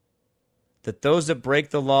 That those that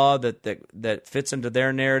break the law, that fits into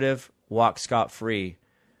their narrative, walk scot-free.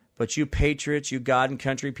 But you patriots, you God and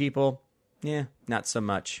country people, not so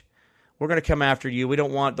much. We're going to come after you. We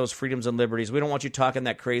don't want those freedoms and liberties. We don't want you talking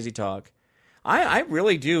that crazy talk. I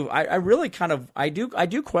really do. I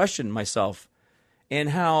do question myself in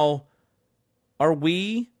how are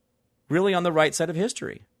we really on the right side of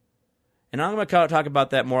history? And I'm going to talk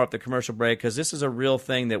about that more after the commercial break, because this is a real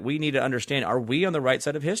thing that we need to understand. Are we on the right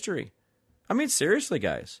side of history? I mean, seriously,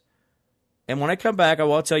 guys. And when I come back, I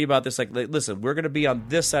will tell you about this. Like, listen, we're going to be on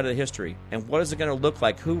this side of the history. And what is it going to look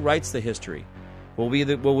like? Who writes the history? Will we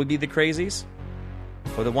be the crazies?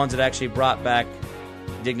 Or the ones that actually brought back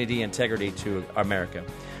dignity and integrity to America?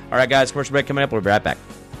 All right, guys, commercial break coming up. We'll be right back.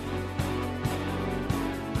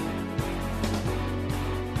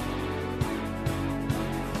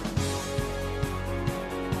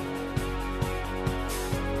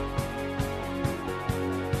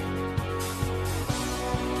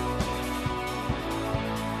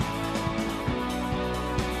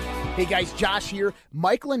 Hey guys, Josh here.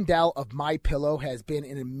 Mike Lindell of MyPillow has been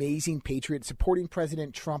an amazing patriot, supporting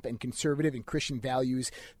President Trump and conservative and Christian values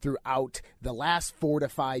throughout the last 4 to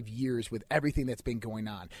 5 years with everything that's been going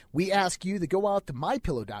on. We ask you to go out to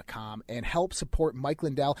MyPillow.com and help support Mike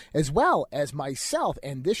Lindell, as well as myself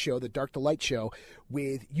and this show, the Dark to Light Show,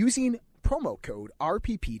 with using promo code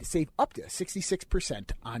RPP to save up to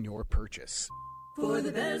 66% on your purchase. For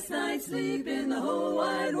the best night's sleep in the whole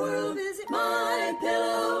wide world, visit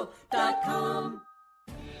MyPillow.com.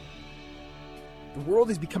 The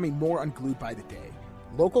world is becoming more unglued by the day.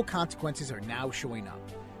 Local consequences are now showing up.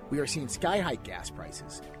 We are seeing sky-high gas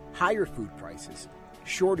prices, higher food prices,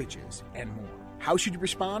 shortages, and more. How should you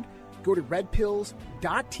respond? Go to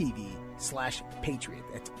redpills.tv/patriot.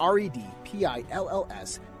 That's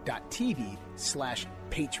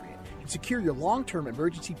redpills.tv/patriot. And secure your long-term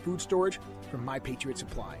emergency food storage from My Patriot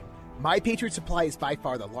Supply. My Patriot Supply is by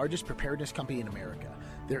far the largest preparedness company in America.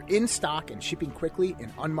 They're in stock and shipping quickly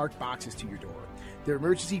in unmarked boxes to your door. Their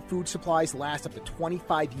emergency food supplies last up to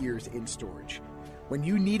 25 years in storage. When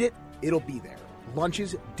you need it, it'll be there.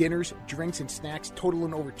 Lunches, dinners, drinks, and snacks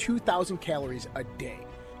totaling over 2,000 calories a day.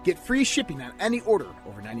 Get free shipping on any order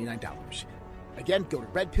over $99. Again, go to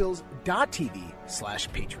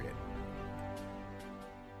redpills.tv/patriot.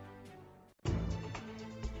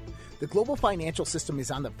 The global financial system is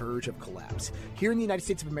on the verge of collapse. Here in the United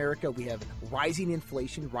States of America, we have rising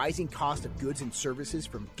inflation, rising cost of goods and services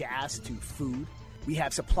from gas to food. We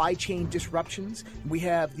have supply chain disruptions. We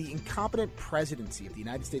have the incompetent presidency of the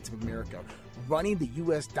United States of America running the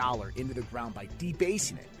U.S. dollar into the ground by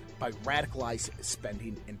debasing it, by radicalized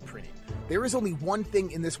spending and printing. There is only one thing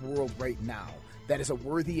in this world right now that is a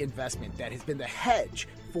worthy investment that has been the hedge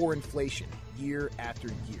for inflation year after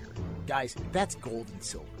year. Guys, that's gold and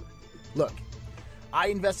silver. Look, I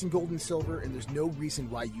invest in gold and silver, and there's no reason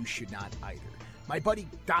why you should not either. My buddy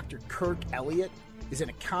Dr. Kirk Elliott is an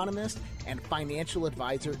economist and financial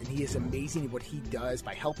advisor, and he is amazing at what he does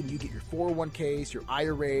by helping you get your 401ks, your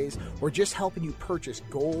IRAs, or just helping you purchase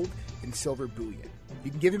gold and silver bullion.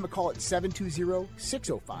 You can give him a call at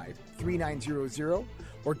 720-605-3900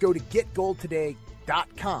 or go to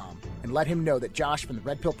getgoldtoday.com and let him know that Josh from the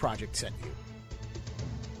Red Pill Project sent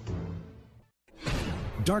you.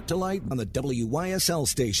 Dark to Light on the WYSL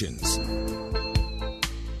stations.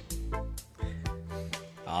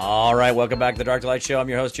 All right, welcome back to the Dark to Light Show. I'm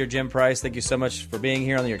your host here, Jim Price. Thank you so much for being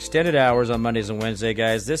here on your extended hours on Mondays and Wednesdays,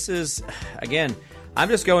 guys. This is, again, I'm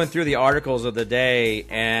just going through the articles of the day,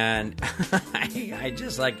 and I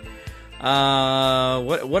just like,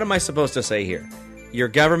 what am I supposed to say here? Your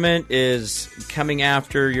government is coming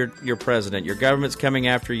after your president. Your government's coming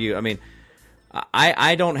after you. I mean,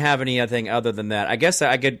 I don't have anything other than that. I guess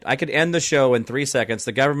I could end the show in 3 seconds.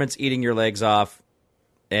 The government's eating your legs off,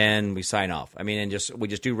 and we sign off. I mean, we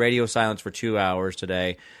just do radio silence for 2 hours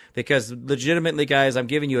today because legitimately, guys, I'm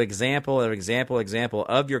giving you example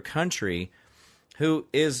of your country who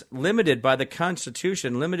is limited by the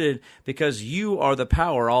Constitution, limited because you are the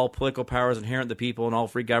power. All political power is inherent in the people, and all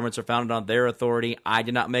free governments are founded on their authority. I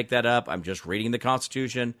did not make that up. I'm just reading the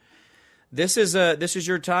Constitution. This is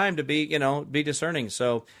your time to be discerning.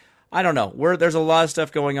 So I don't know. There's a lot of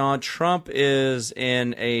stuff going on. Trump is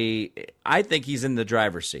I think he's in the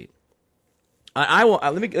driver's seat.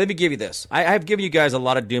 Let me give you this. I've given you guys a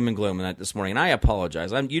lot of doom and gloom in that this morning, and I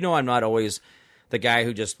apologize. I'm not always the guy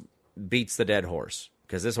who just beats the dead horse,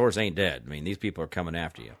 because this horse ain't dead. I mean, these people are coming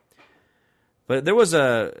after you. But I was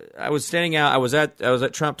standing out. I was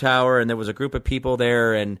at Trump Tower, and there was a group of people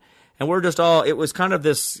there, and we're just all. It was kind of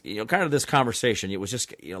this conversation. It was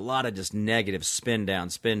just a lot of just negative spin down,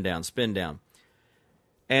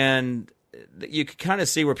 and you could kind of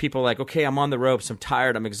see where people are like, okay, I'm on the ropes, I'm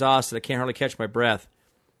tired, I'm exhausted, I can't hardly catch my breath.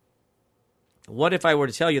 What if I were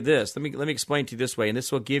to tell you this? Let me explain to you this way, and this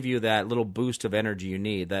will give you that little boost of energy you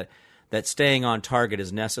need, that staying on target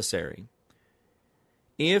is necessary.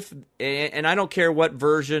 And I don't care what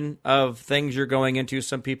version of things you're going into.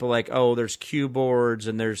 Some people like, oh, there's Q boards,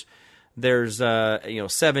 and there's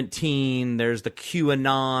 17, there's the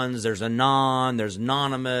QAnons, there's Anon, there's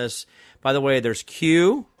Anonymous. By the way, there's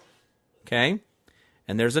Q, okay,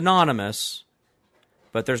 and there's Anonymous,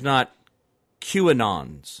 but there's not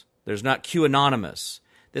QAnons. There's not QAnonymous.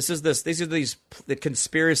 These are the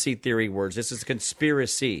conspiracy theory words. This is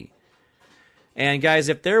conspiracy. And guys,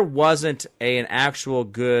 if there wasn't an actual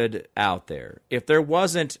good out there, if there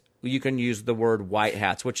wasn't, you can use the word white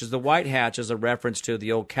hats, which is the white hats is a reference to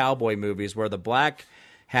the old cowboy movies where the black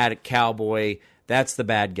hat cowboy, that's the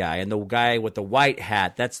bad guy, and the guy with the white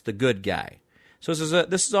hat, that's the good guy. So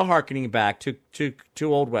this is a hearkening back to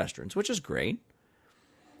old westerns, which is great.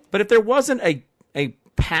 But if there wasn't a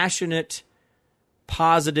passionate,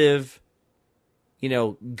 positive,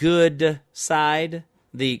 good side,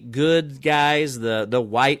 the good guys, the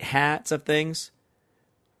white hats of things,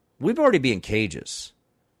 we'd already be in cages.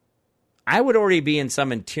 I would already be in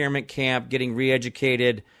some internment camp, getting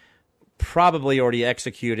re-educated, probably already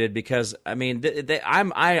executed. Because I'm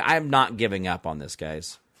not giving up on this,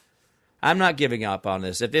 guys. I'm not giving up on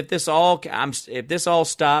this. If this all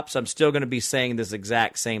stops, I'm still going to be saying this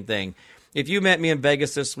exact same thing. If you met me in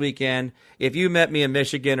Vegas this weekend, if you met me in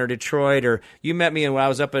Michigan or Detroit, or you met me when I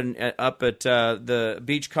was up at the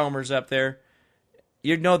Beachcombers up there,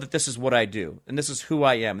 you'd know that this is what I do, and this is who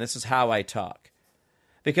I am. This is how I talk,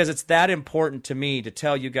 because it's that important to me to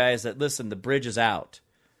tell you guys that, listen, the bridge is out.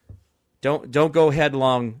 Don't go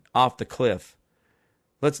headlong off the cliff.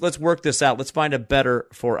 Let's work this out. Let's find a better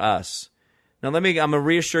for us. Now I'm gonna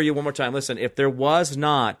reassure you one more time. Listen, if there was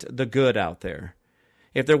not the good out there,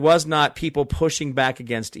 if there was not people pushing back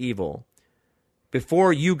against evil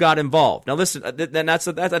before you got involved. Now listen, then I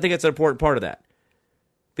think that's an important part of that.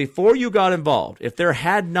 Before you got involved, if there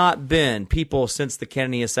had not been people since the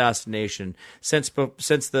Kennedy assassination, since the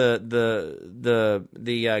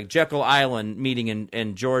Jekyll Island meeting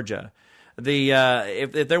in Georgia,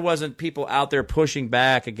 if there wasn't people out there pushing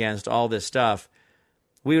back against all this stuff,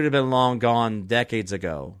 we would have been long gone decades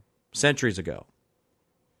ago, centuries ago.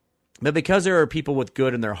 But because there are people with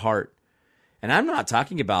good in their heart, and I'm not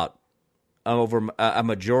talking about over a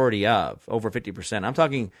majority of, over 50%. I'm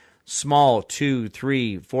talking small 2,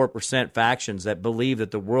 3, 4% factions that believe that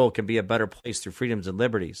the world can be a better place through freedoms and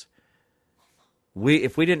liberties.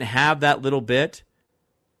 If we didn't have that little bit,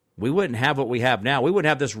 we wouldn't have what we have now. We wouldn't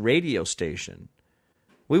have this radio station.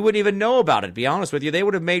 We wouldn't even know about it, to be honest with you. They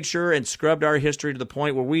would have made sure and scrubbed our history to the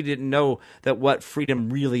point where we didn't know that what freedom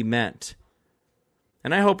really meant.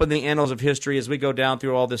 And I hope in the annals of history, as we go down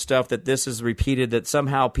through all this stuff, that this is repeated, that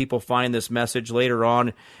somehow people find this message later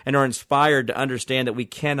on and are inspired to understand that we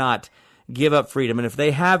cannot give up freedom. And if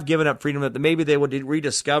they have given up freedom, that maybe they would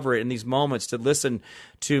rediscover it in these moments to listen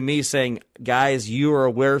to me saying, guys, you are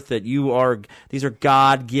worth it. These are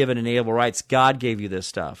God-given inalienable rights. God gave you this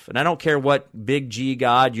stuff. And I don't care what big G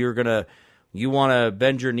God you want to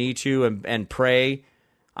bend your knee to and pray.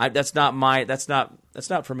 That's not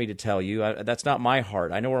for me to tell you. That's not my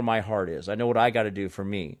heart. I know where my heart is. I know what I got to do for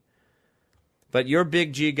me. But your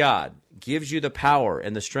big G God gives you the power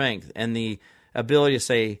and the strength and the ability to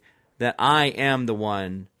say that I am the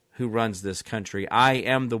one who runs this country. I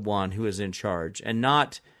am the one who is in charge and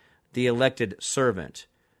not the elected servant.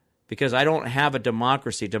 Because I don't have a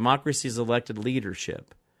democracy. Democracy is elected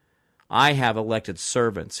leadership. I have elected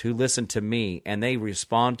servants who listen to me and they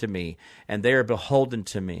respond to me and they are beholden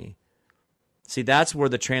to me. See, that's where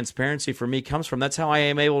the transparency for me comes from. That's how I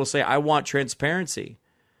am able to say I want transparency.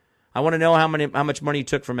 I want to know how much money you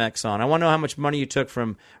took from Exxon. I want to know how much money you took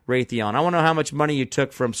from Raytheon. I want to know how much money you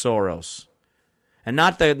took from Soros. And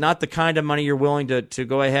not the kind of money you're willing to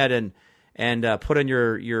go ahead and put in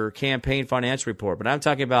your campaign financial report. But I'm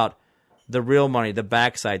talking about the real money, the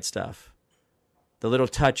backside stuff. The little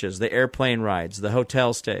touches, the airplane rides, the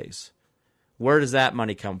hotel stays. Where does that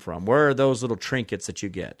money come from? Where are those little trinkets that you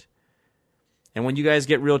get? And when you guys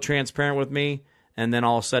get real transparent with me, and then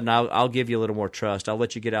all of a sudden I'll give you a little more trust. I'll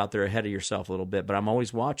let you get out there ahead of yourself a little bit, but I'm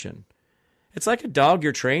always watching. It's like a dog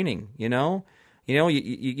you're training, you know?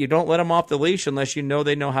 You don't let them off the leash unless you know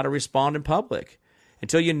they know how to respond in public.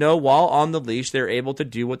 Until you know while on the leash they're able to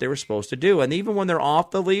do what they were supposed to do. And even when they're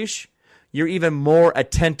off the leash, you're even more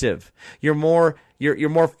attentive. You're more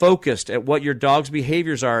focused at what your dog's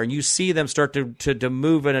behaviors are, and you see them start to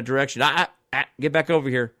move in a direction. Get back over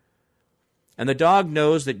here. And the dog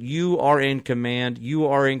knows that you are in command, you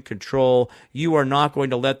are in control, you are not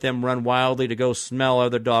going to let them run wildly to go smell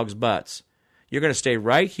other dogs' butts. You're going to stay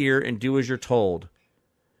right here and do as you're told.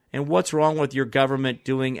 And what's wrong with your government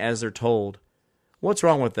doing as they're told? What's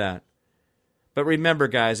wrong with that? But remember,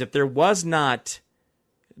 guys, if there was not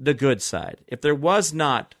the good side, if there was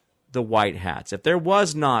not the white hats, if there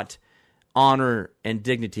was not honor and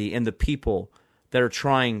dignity in the people that are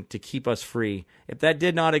trying to keep us free, if that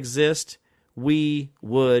did not exist, we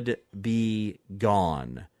would be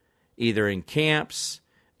gone, either in camps,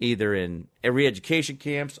 either in re-education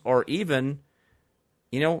camps, or even,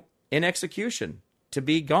 in execution, to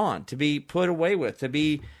be gone, to be put away with, to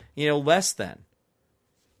be, less than.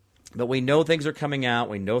 But we know things are coming out.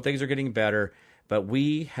 We know things are getting better. But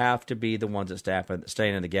we have to be the ones that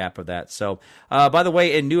stand in the gap of that. So, by the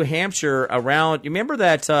way, in New Hampshire, you remember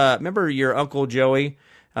that? Remember your Uncle Joey?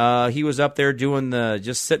 He was up there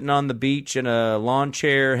just sitting on the beach in a lawn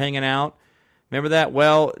chair, hanging out. Remember that?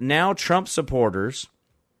 Well, now Trump supporters,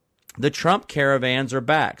 the Trump caravans are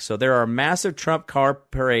back. So there are massive Trump car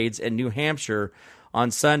parades in New Hampshire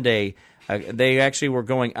on Sunday. They actually were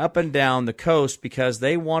going up and down the coast because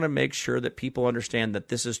they want to make sure that people understand that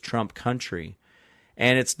this is Trump country.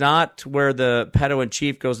 And it's not where the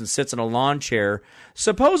pedo-in-chief goes and sits in a lawn chair.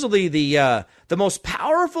 Supposedly the most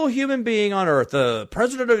powerful human being on earth, the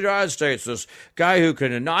president of the United States, this guy who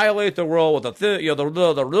can annihilate the world with the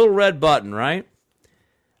little red button, right,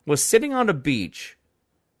 was sitting on a beach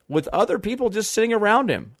with other people just sitting around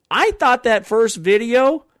him. I thought that first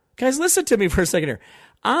video, guys, listen to me for a second here.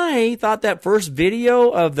 I thought that first video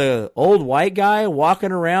of the old white guy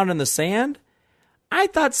walking around in the sand, I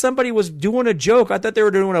thought somebody was doing a joke. I thought they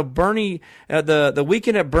were doing a Bernie, the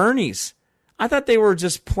Weekend at Bernie's. I thought they were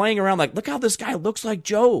just playing around like, look how this guy looks like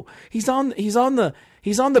Joe. He's on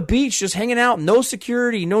the beach just hanging out, no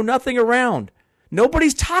security, no nothing around.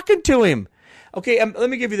 Nobody's talking to him. Okay, let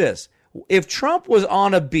me give you this. If Trump was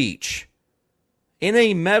on a beach in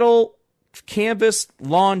a metal canvas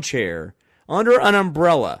lawn chair under an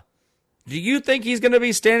umbrella, do you think he's going to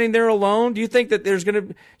be standing there alone? Do you think that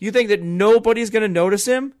you think that nobody's going to notice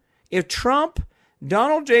him? If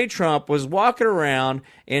Donald J. Trump was walking around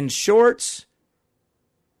in shorts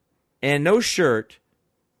and no shirt,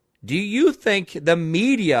 do you think the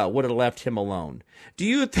media would have left him alone? Do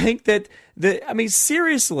you think that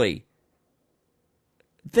seriously,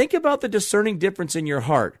 think about the discerning difference in your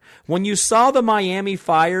heart. When you saw the Miami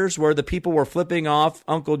fires where the people were flipping off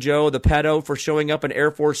Uncle Joe, the pedo, for showing up in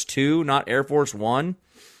Air Force 2, not Air Force 1.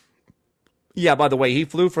 Yeah, by the way, he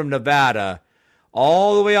flew from Nevada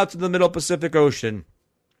all the way out to the middle Pacific Ocean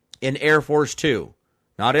in Air Force 2.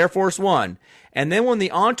 not Air Force One. And then when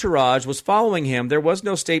the entourage was following him, there was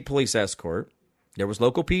no state police escort. There was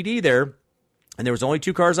local PD there, and there was only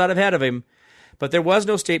 2 cars out ahead of him. But there was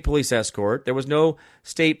no state police escort. There was no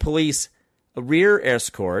state police rear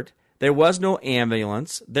escort. There was no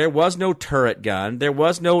ambulance. There was no turret gun. There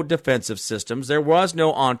was no defensive systems. There was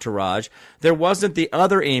no entourage. There wasn't the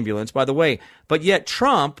other ambulance, by the way. But yet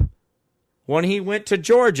Trump, when he went to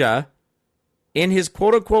Georgia in his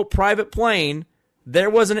quote-unquote private plane, there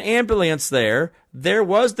was an ambulance there. There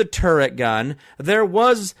was the turret gun. There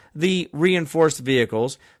was the reinforced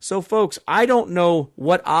vehicles. So, folks, I don't know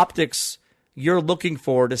what optics you're looking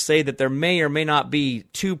for to say that there may or may not be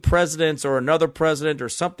 2 presidents or another president or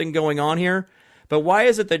something going on here. But why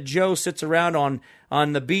is it that Joe sits around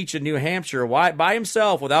on the beach in New Hampshire by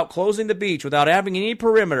himself without closing the beach, without having any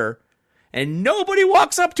perimeter, and nobody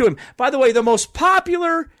walks up to him? By the way, the most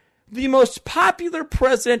popular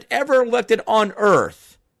president ever elected on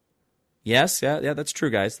earth. Yes, yeah, that's true,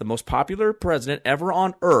 guys. The most popular president ever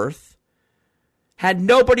on earth had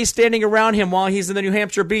nobody standing around him while he's in the New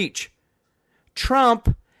Hampshire beach.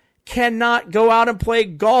 Trump cannot go out and play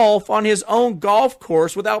golf on his own golf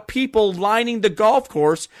course without people lining the golf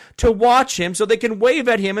course to watch him so they can wave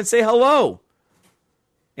at him and say hello.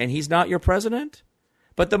 And he's not your president?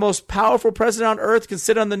 But the most powerful president on earth can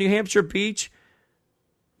sit on the New Hampshire beach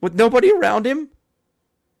with nobody around him?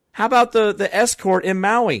 How about the escort in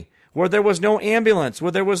Maui, where there was no ambulance,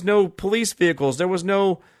 where there was no police vehicles, there was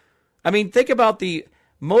no... I mean, think about the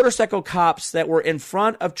motorcycle cops that were in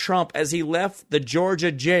front of Trump as he left the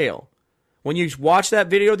Georgia jail. When you watched that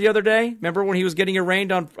video the other day, remember when he was getting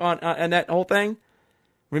arraigned on that whole thing?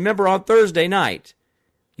 Remember on Thursday night,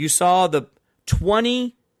 you saw the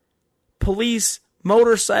 20 police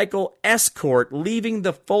motorcycle escort leaving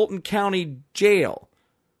the Fulton County jail.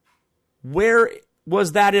 Where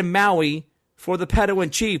was that in Maui for the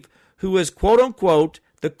pedo-in-chief, who is, quote-unquote,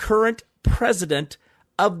 the current president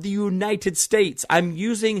of the United States? I'm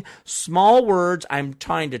using small words. I'm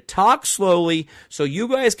trying to talk slowly so you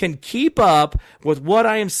guys can keep up with what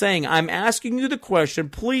I am saying. I'm asking you the question,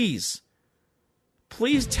 please.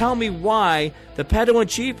 Please tell me why the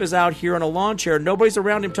pedo-in-chief is out here on a lawn chair. Nobody's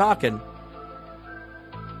around him talking.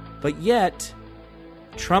 But yet,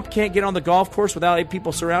 Trump can't get on the golf course without 8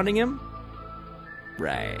 people surrounding him?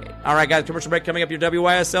 Right. All right, guys, commercial break coming up. Your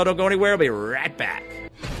WYSL. Don't go anywhere. I'll be right back.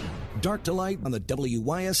 Dark to Light on the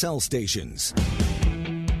WYSL stations.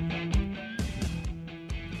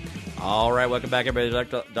 All right, welcome back, everybody.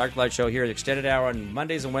 Dark to Light Show here, the extended hour on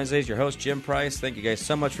Mondays and Wednesdays. Your host, Jim Price. Thank you guys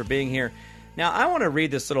so much for being here. Now, I want to read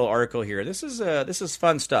this little article here. This is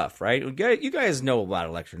fun stuff, right? You guys know about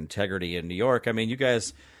election integrity in New York. I mean, you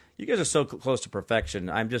guys are so close to perfection.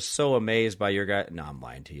 I'm just so amazed by your guys. No, I'm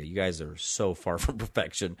lying to you. You guys are so far from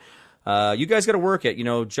perfection. You guys got to work it.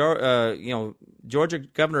 Georgia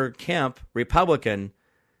Governor Kemp, Republican,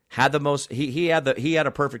 had the most. He had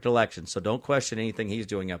a perfect election. So don't question anything he's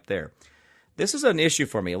doing up there. This is an issue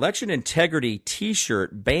for me. Election integrity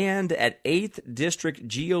T-shirt banned at 8th District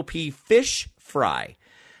GOP fish fry.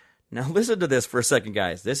 Now listen to this for a second,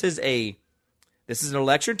 guys. This is an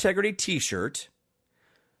election integrity T-shirt.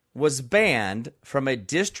 Was banned from a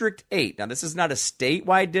District 8. Now, this is not a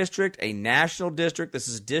statewide district, a national district. This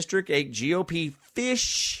is District 8 GOP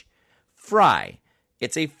Fish Fry.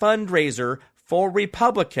 It's a fundraiser for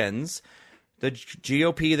Republicans, the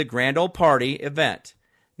GOP, the Grand Old Party event.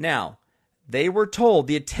 Now, the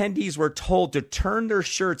attendees were told to turn their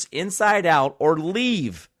shirts inside out or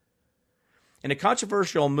leave. In a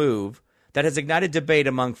controversial move that has ignited debate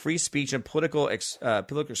among free speech and political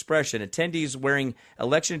expression, attendees wearing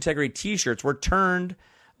election integrity T-shirts were turned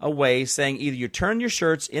away, saying either you turn your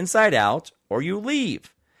shirts inside out or you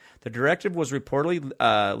leave. The directive was reportedly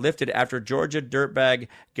lifted after Georgia dirtbag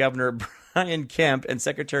Governor Brian Kemp and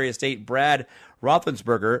Secretary of State Brad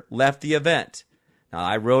Roethlisberger left the event. Now,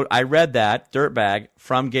 I read that dirtbag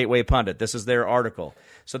from Gateway Pundit. This is their article.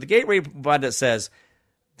 So the Gateway Pundit says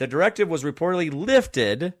the directive was reportedly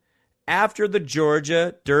lifted after the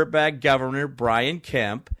Georgia dirtbag Governor Brian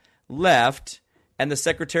Kemp left and the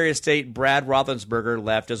Secretary of State Brad Roethlisberger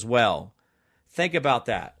left as well. Think about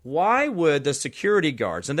that. Why would the security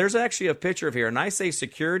guards, and there's actually a picture of here, and I say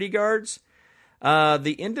security guards,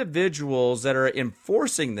 the individuals that are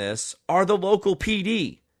enforcing this are the local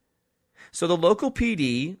PD. So the local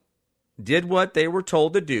PD did what they were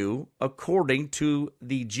told to do according to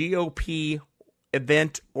the GOP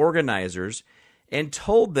event organizers and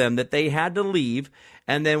told them that they had to leave.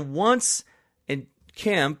 And then once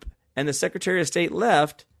Kemp and the Secretary of State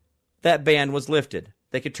left, that ban was lifted.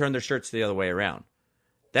 They could turn their shirts the other way around.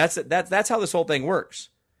 That's how this whole thing works.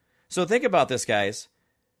 So think about this, guys.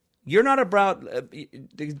 You're not about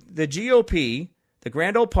the GOP, the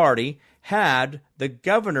Grand Old Party, had the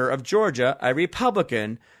governor of Georgia, a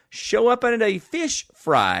Republican, show up at a fish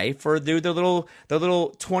fry for the little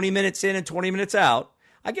 20 minutes in and 20 minutes out.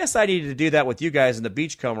 I guess I needed to do that with you guys in the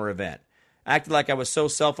Beachcomber event. Acted like I was so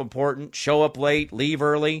self-important, show up late, leave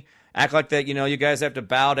early, act like that, you guys have to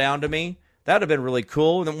bow down to me. That would have been really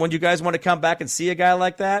cool. And when you guys want to come back and see a guy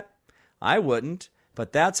like that, I wouldn't.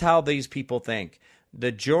 But that's how these people think.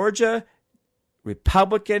 The Georgia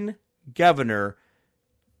Republican governor,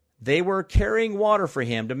 they were carrying water for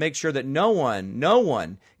him to make sure that no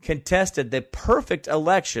one contested the perfect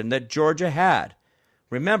election that Georgia had.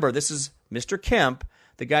 Remember, this is Mr. Kemp,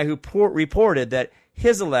 the guy who reported that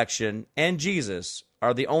his election and Jesus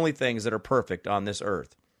are the only things that are perfect on this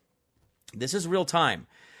earth. This is real time.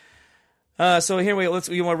 So here you want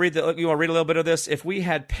to read a little bit of this. If we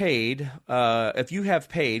had paid, if you have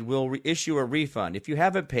paid, we'll issue a refund. If you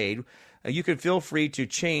haven't paid, you can feel free to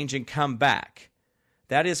change and come back.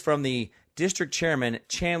 That is from the district chairman,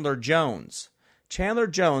 Chandler Jones. Chandler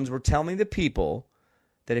Jones were telling the people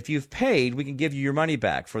that if you've paid, we can give you your money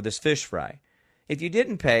back for this fish fry. If you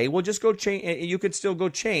didn't pay, we'll just go change. You could still go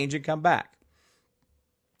change and come back.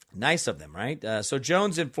 Nice of them, right? So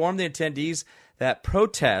Jones informed the attendees that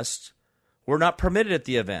protests were not permitted at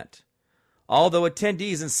the event, although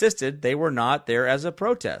attendees insisted they were not there as a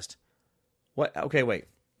protest. What? Okay, wait.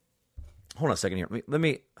 Hold on a second here. Let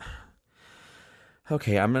me.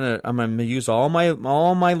 Okay, I'm gonna use all my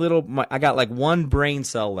I got like one brain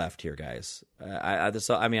cell left here, guys.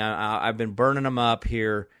 I've been burning them up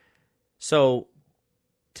here. So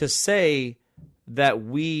to say that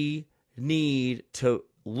we need to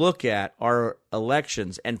look at our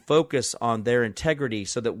elections and focus on their integrity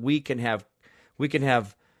so that we can have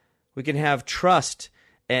trust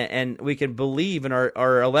and we can believe in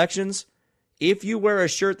our elections. If you wear a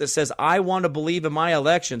shirt that says, I want to believe in my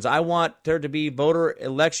elections, I want there to be voter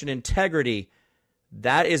election integrity,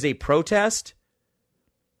 that is a protest?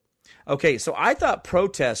 Okay, so I thought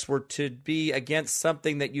protests were to be against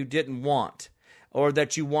something that you didn't want or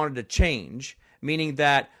that you wanted to change, meaning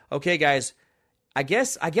that, okay, guys, I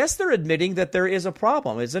guess they're admitting that there is a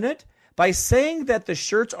problem, isn't it? By saying that the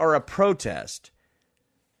shirts are a protest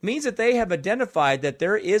means that they have identified that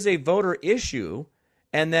there is a voter issue,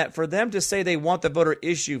 and that for them to say they want the voter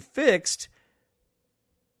issue fixed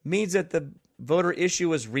means that the voter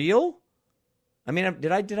issue is real? I mean,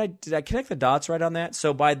 did I connect the dots right on that?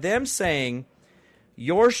 So by them saying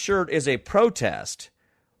your shirt is a protest,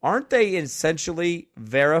 aren't they essentially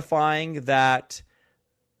verifying that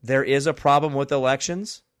there is a problem with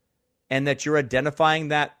elections and that you're identifying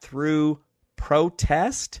that through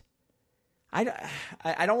protest? I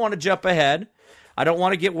don't want to jump ahead. I don't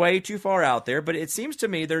want to get way too far out there, but it seems to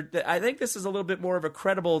me I think this is a little bit more of a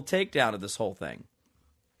credible takedown of this whole thing.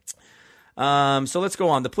 So let's go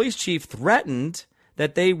on. The police chief threatened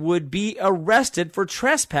that they would be arrested for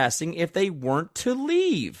trespassing if they weren't to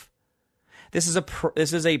leave. This is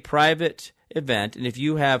a private event, and if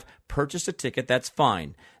you have purchased a ticket, that's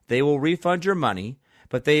fine. They will refund your money,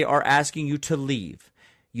 but they are asking you to leave.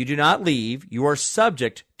 You do not leave. You are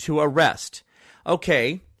subject to arrest.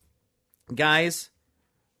 Okay. Guys,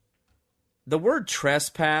 the word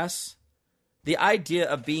trespass, the idea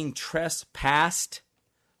of being trespassed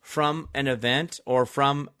from an event or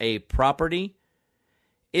from a property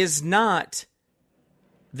is not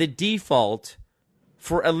the default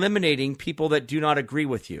for eliminating people that do not agree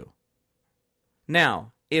with you.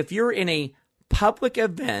 Now, if you're in a public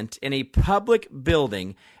event, in a public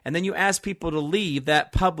building, and then you ask people to leave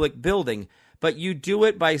that public building, but you do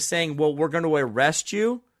it by saying, well, we're going to arrest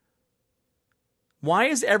you, why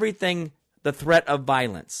is everything the threat of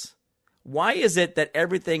violence? Why is it that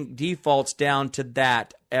everything defaults down to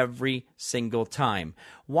that every single time?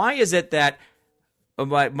 Why is it that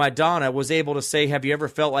Madonna was able to say, have you ever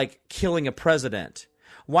felt like killing a president?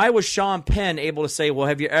 Why was Sean Penn able to say, well,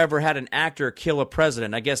 have you ever had an actor kill a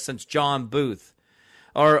president? I guess since John Booth.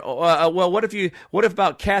 Or, well, what if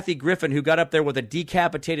about Kathy Griffin, who got up there with a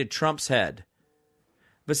decapitated Trump's head?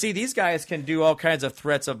 But see, these guys can do all kinds of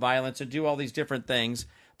threats of violence and do all these different things.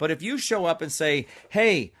 But if you show up and say,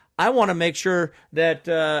 hey, I want to make sure that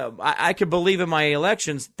I can believe in my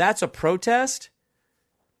elections, that's a protest?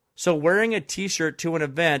 So wearing a T-shirt to an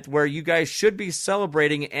event where you guys should be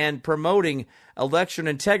celebrating and promoting election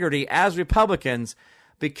integrity as Republicans,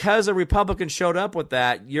 because a Republican showed up with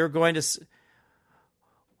that, you're going to...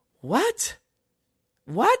 What?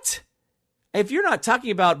 What? If you're not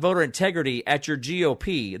talking about voter integrity at your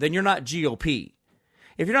GOP, then you're not GOP.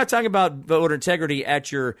 if you're not talking about voter integrity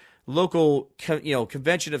at your local,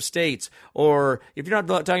 convention of states, or if you're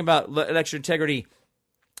not talking about election integrity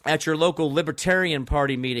at your local Libertarian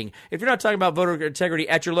Party meeting, if you're not talking about voter integrity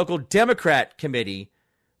at your local Democrat committee,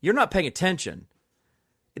 you're not paying attention.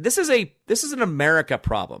 This is an America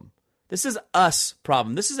problem. This is us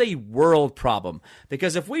problem. This is a world problem.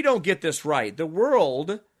 Because if we don't get this right, the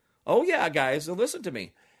world, oh yeah, guys, listen to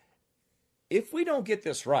me. If we don't get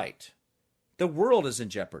this right, the world is in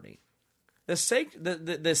jeopardy. The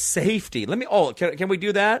safety. Can we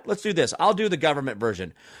do that? Let's do this. I'll do the government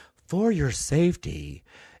version. For your safety,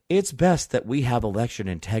 it's best that we have election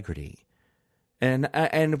integrity. And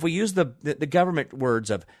if we use the government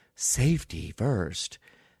words of safety first,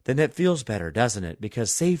 then it feels better, doesn't it?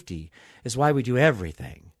 Because safety is why we do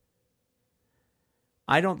everything.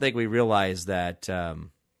 I don't think we realize that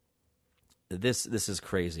this is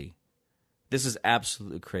crazy. This is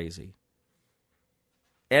absolutely crazy.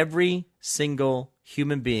 Every single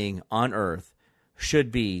human being on earth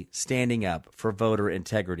should be standing up for voter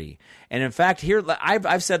integrity. And in fact, here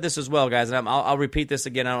I've said this as well, guys, and I'll repeat this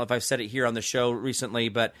again. I don't know if I've said it here on the show recently,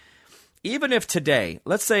 but even if today,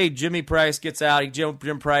 let's say Jimmy Price gets out,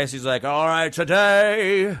 Jim Price, he's like, all right,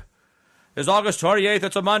 today is August 28th.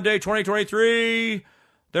 It's a Monday, 2023.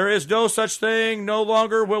 There is no such thing. No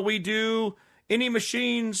longer will we do any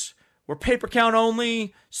machines. We're paper count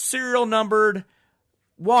only, serial numbered,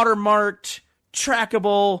 watermarked,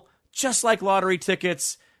 trackable, just like lottery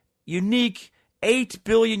tickets. Unique, 8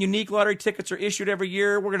 billion unique lottery tickets are issued every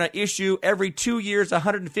year. We're going to issue every 2 years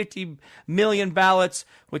 150 million ballots,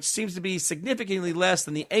 which seems to be significantly less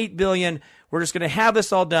than the 8 billion. We're just going to have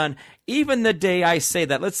this all done. Even the day I say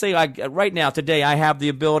that, let's say right now, today, I have the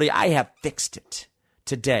ability, I have fixed it.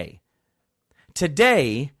 Today,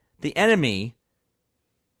 the enemy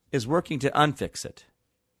is working to unfix it.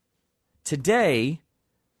 Today,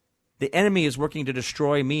 the enemy is working to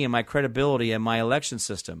destroy me and my credibility and my election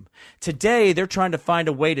system. Today, they're trying to find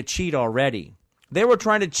a way to cheat already. They were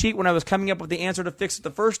trying to cheat when I was coming up with the answer to fix it the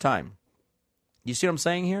first time. You see what I'm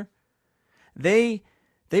saying here? They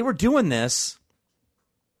were doing this.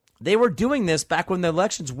 They were doing this back when the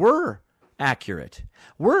elections were accurate,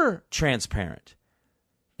 were transparent.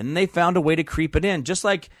 And they found a way to creep it in. Just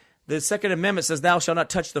like the Second Amendment says, thou shalt not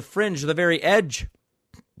touch the fringe or the very edge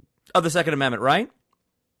of the Second Amendment, right?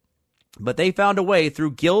 But they found a way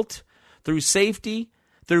through guilt, through safety,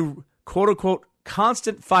 through quote-unquote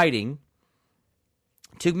constant fighting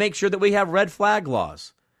to make sure that we have red flag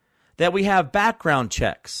laws, that we have background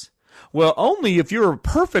checks. Well, only if you're a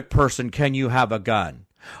perfect person can you have a gun.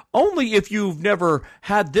 Only if you've never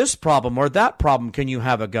had this problem or that problem can you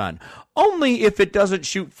have a gun. Only if it doesn't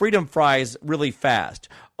shoot freedom fries really fast.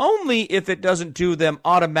 Only if it doesn't do them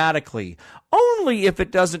automatically. Only if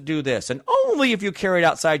it doesn't do this. And only if you carry it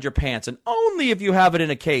outside your pants. And only if you have it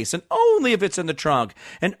in a case. And only if it's in the trunk.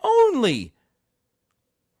 And only.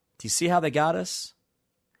 Do you see how they got us?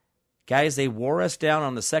 Guys, they wore us down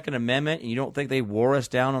on the Second Amendment, and you don't think they wore us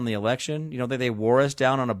down on the election? You don't think they wore us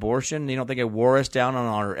down on abortion? You don't think they wore us down on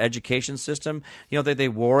our education system? You don't think they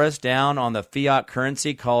wore us down on the fiat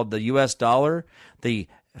currency called the U.S. dollar, the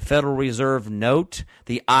Federal Reserve note,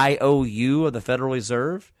 the IOU of the Federal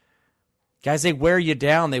Reserve? Guys, they wear you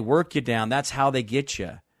down. They work you down. That's how they get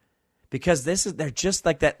you. Because they're just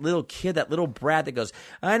like that little kid, that little brat that goes,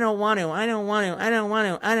 I don't want to, I don't want to, I don't want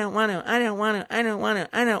to, I don't want to, I don't want to, I don't want to,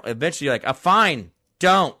 I don't. Eventually you're like, fine,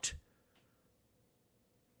 don't.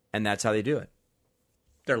 And that's how they do it.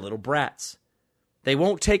 They're little brats. They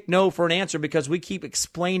won't take no for an answer because we keep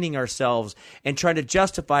explaining ourselves and trying to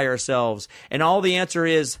justify ourselves. And all the answer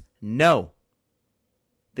is no.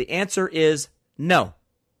 The answer is no.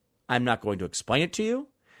 I'm not going to explain it to you.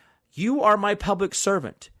 You are my public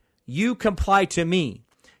servant. You comply to me.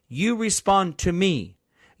 You respond to me.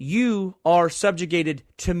 You are subjugated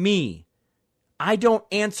to me. I don't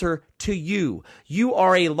answer to you. You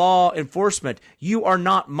are a law enforcement. You are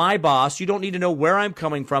not my boss. You don't need to know where I'm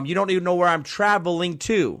coming from. You don't need to know where I'm traveling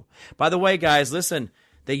to. By the way, guys, listen,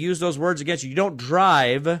 they use those words against you. You don't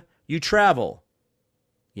drive, you travel.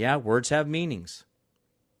 Yeah, words have meanings.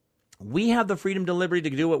 We have the freedom to liberty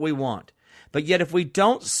to do what we want. But yet if we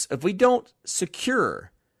don't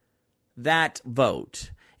secure that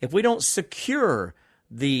vote, if we don't secure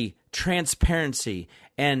the transparency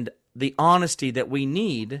and the honesty that we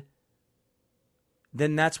need,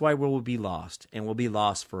 then that's why we will be lost, and we'll be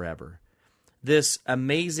lost forever. This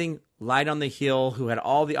amazing light on the hill who had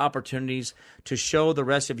all the opportunities to show the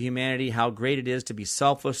rest of humanity how great it is to be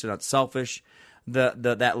selfless and not selfish,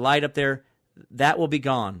 that light up there, that will be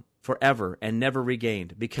gone forever and never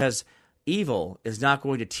regained, because evil is not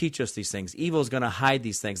going to teach us these things. Evil is going to hide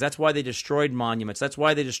these things. That's why they destroyed monuments. That's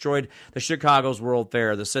why they destroyed the Chicago's World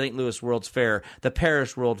Fair, the St. Louis World's Fair, the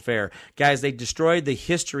Paris World Fair. Guys, they destroyed the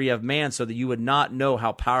history of man so that you would not know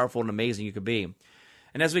how powerful and amazing you could be.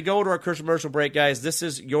 And as we go to our commercial break, guys, this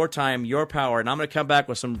is your time, your power, and I'm going to come back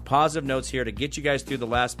with some positive notes here to get you guys through the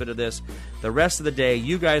last bit of this. The rest of the day,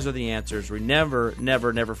 you guys are the answers. We never,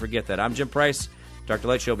 never, never forget that. I'm Jim Price. Dark to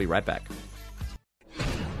Light Show will be right back.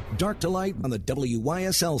 Dark to Light on the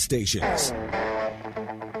WYSL stations.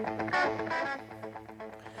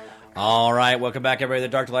 All right, welcome back, everybody, to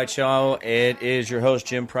the Dark to Light Show. It is your host,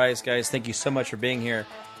 Jim Price. Guys, thank you so much for being here.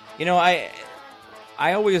 You know, I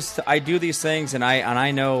do these things, and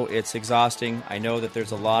I know it's exhausting. I know that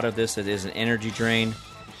there's a lot of this that is an energy drain.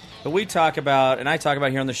 But we talk about, and I talk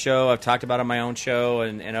about here on the show, I've talked about on my own show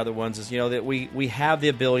and other ones, is, you know, that we have the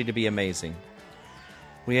ability to be amazing.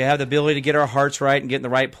 We have the ability to get our hearts right and get in the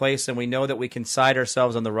right place, and we know that we can side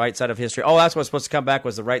ourselves on the right side of history. Oh, that's what's supposed to come back,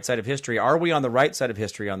 was the right side of history. Are we on the right side of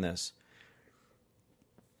history on this?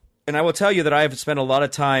 And I will tell you that I have spent a lot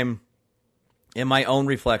of time in my own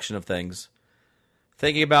reflection of things,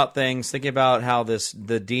 thinking about how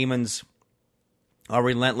the demons are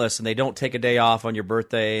relentless, and they don't take a day off on your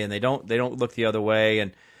birthday, and they don't look the other way,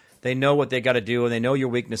 and they know what they got to do, and they know your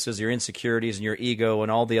weaknesses, your insecurities, and your ego,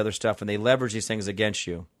 and all the other stuff, and they leverage these things against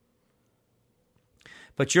you.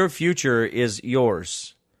 But your future is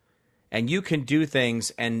yours, and you can do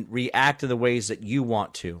things and react to the ways that you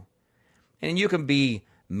want to. And you can be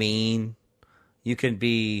mean, you can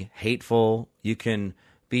be hateful, you can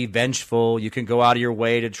be vengeful, you can go out of your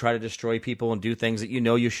way to try to destroy people and do things that you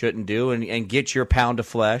know you shouldn't do and get your pound of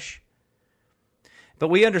flesh. But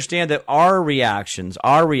we understand that our reactions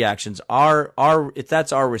are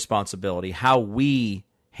that's our responsibility, how we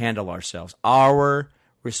handle ourselves, our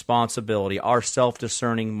responsibility, our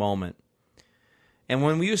self-discerning moment. And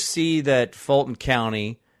when you see that Fulton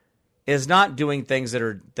County is not doing things that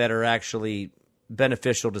are actually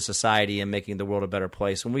beneficial to society and making the world a better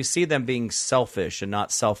place, when we see them being selfish and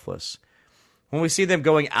not selfless, when we see them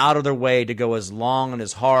going out of their way to go as long and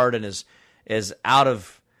as hard and as out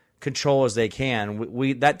of control as they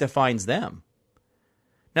can, that defines them.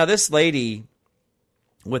 Now, this lady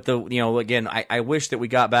with the, you know, again, I wish that we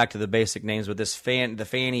got back to the basic names with this the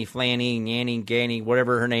Fanny, Flanny, Nanny, Ganny,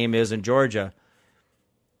 whatever her name is in Georgia,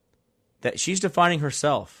 that she's defining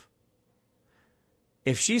herself.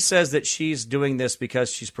 If she says that she's doing this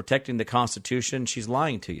because she's protecting the Constitution, she's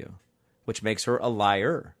lying to you, which makes her a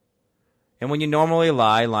liar. And when you normally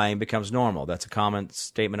lie, lying becomes normal. That's a common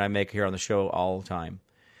statement I make here on the show all the time.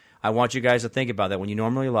 I want you guys to think about that. When you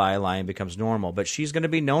normally lie, lying becomes normal. But she's going to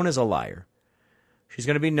be known as a liar. She's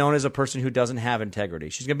going to be known as a person who doesn't have integrity.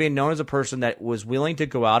 She's going to be known as a person that was willing to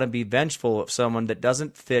go out and be vengeful of someone that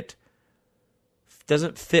doesn't fit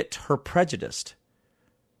her prejudice.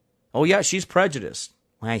 Oh, yeah, she's prejudiced.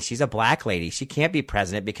 Well, she's a black lady. She can't be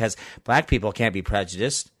president because black people can't be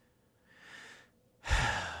prejudiced.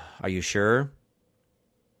 Are you sure?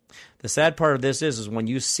 The sad part of this is when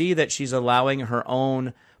you see that she's allowing her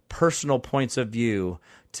own personal points of view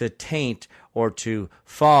to taint or to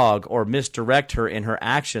fog or misdirect her in her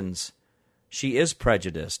actions, she is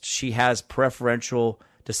prejudiced. She has preferential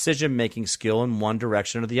decision-making skill in one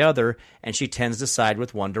direction or the other, and she tends to side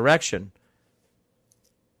with one direction.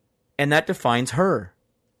 And that defines her.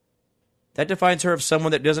 That defines her as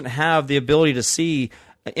someone that doesn't have the ability to see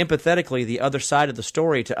empathetically the other side of the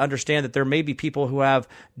story, to understand that there may be people who have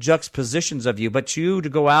juxtapositions of you, but you to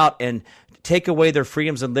go out and take away their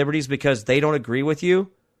freedoms and liberties because they don't agree with you,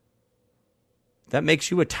 that makes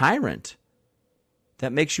you a tyrant.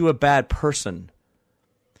 That makes you a bad person.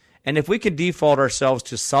 And if we can default ourselves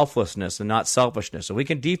to selflessness and not selfishness, so we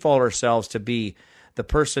can default ourselves to be the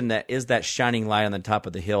person that is that shining light on the top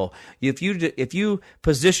of the hill, if you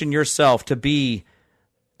position yourself to be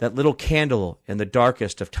that little candle in the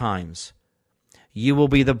darkest of times, you will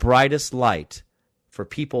be the brightest light for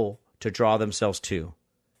people to draw themselves to.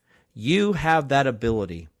 You have that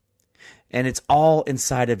ability, and it's all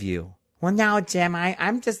inside of you. Well, no, Jim, I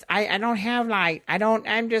don't have light.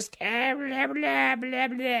 I'm just blah, blah, blah,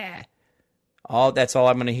 blah. That's all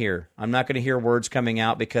I'm going to hear. I'm not going to hear words coming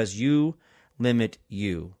out because you limit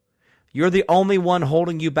you. You're the only one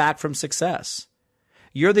holding you back from success.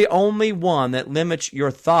 You're the only one that limits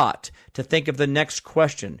your thought to think of the next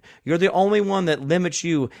question. You're the only one that limits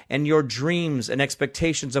you and your dreams and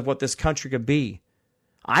expectations of what this country could be.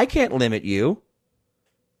 I can't limit you.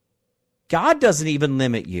 God doesn't even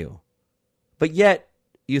limit you. But yet,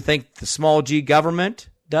 you think the small g government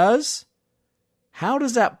does? How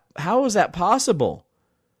is that possible?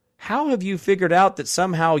 How have you figured out that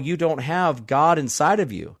somehow you don't have God inside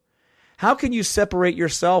of you? How can you separate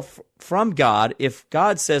yourself from God if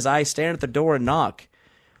God says, I stand at the door and knock,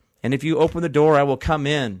 and if you open the door, I will come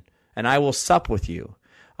in and I will sup with you.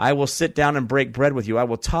 I will sit down and break bread with you. I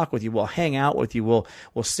will talk with you. We'll hang out with you. We'll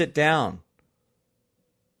sit down.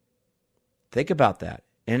 Think about that.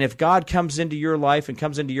 And if God comes into your life and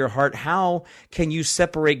comes into your heart, how can you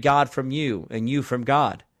separate God from you and you from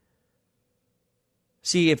God?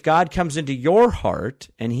 See, if God comes into your heart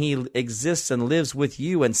and he exists and lives with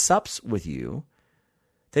you and sups with you,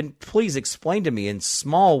 then please explain to me in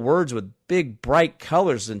small words with big, bright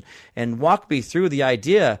colors and walk me through the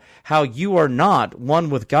idea how you are not one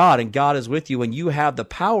with God and God is with you and you have the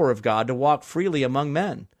power of God to walk freely among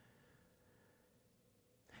men.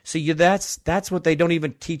 See, that's what they don't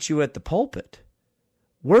even teach you at the pulpit.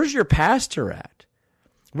 Where's your pastor at?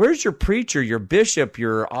 Where's your preacher, your bishop,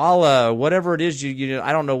 your Allah, whatever it is?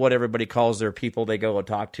 I don't know what everybody calls their people they go and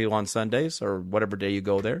talk to on Sundays or whatever day you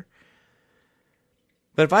go there.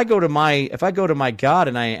 But if I go to my God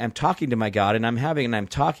and I am talking to my God and I'm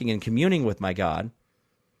talking and communing with my God,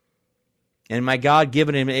 and my God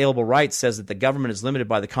given and inalienable rights says that the government is limited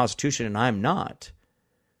by the Constitution and I'm not.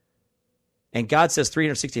 And God says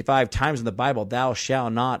 365 times in the Bible, thou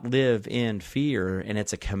shalt not live in fear, and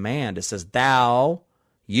it's a command. It says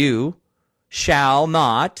you shall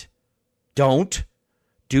not, don't,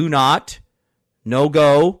 do not, no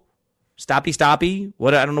go, stoppy,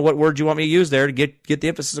 I don't know what word you want me to use there to get the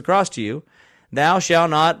emphasis across to you. Thou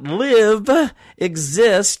shalt not live,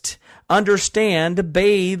 exist, understand,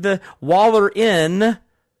 bathe, waller in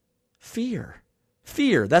fear.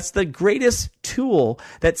 Fear. That's the greatest tool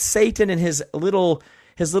that Satan and his little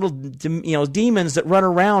demons that run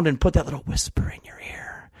around and put that little whisper in your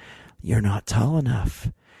ear. You're not tall enough.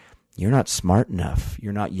 You're not smart enough.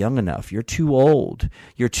 You're not young enough. You're too old.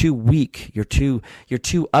 You're too weak. You're too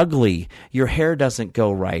ugly. Your hair doesn't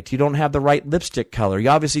go right. You don't have the right lipstick color.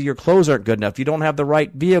 Obviously, your clothes aren't good enough. You don't have the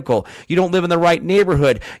right vehicle. You don't live in the right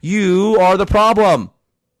neighborhood. You are the problem.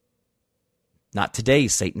 Not today,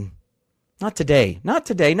 Satan. Not today. Not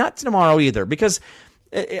today. Not tomorrow either. Because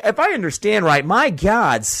if I understand right, my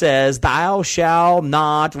God says, thou shalt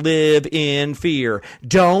not live in fear.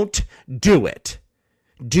 Don't do it.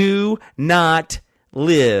 Do not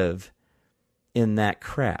live in that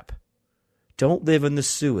crap. Don't live in the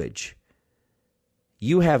sewage.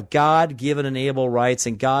 You have God-given inalienable rights,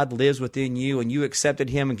 and God lives within you, and you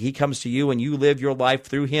accepted him, and he comes to you, and you live your life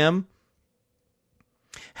through him.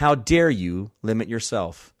 How dare you limit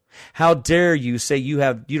yourself? How dare you say you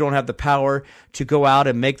don't have the power to go out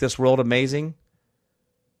and make this world amazing?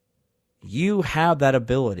 You have that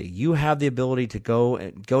ability. You have the ability to go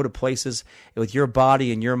to places with your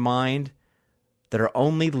body and your mind that are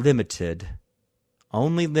only limited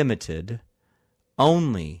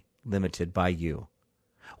by you.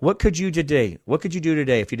 What could you do today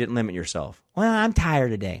if you didn't limit yourself? Well, I'm tired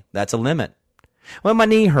today. That's a limit. Well, my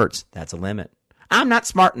knee hurts. That's a limit. I'm not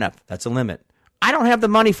smart enough. That's a limit. I don't have the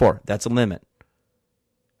money for it. That's a limit.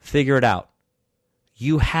 Figure it out.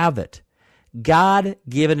 You have it.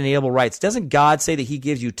 God-given inalienable rights. Doesn't God say that he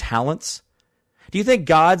gives you talents? Do you think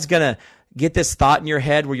God's going to get this thought in your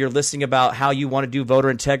head where you're listening about how you want to do voter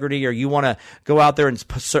integrity, or you want to go out there and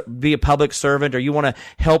be a public servant, or you want to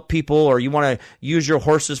help people, or you want to use your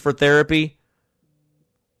horses for therapy?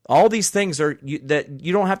 All these things are that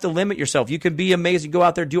you don't have to limit yourself. You can be amazing, go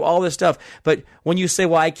out there, do all this stuff. But when you say,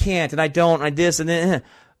 well, I can't, and I don't, and I this, and then,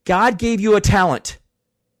 God gave you a talent.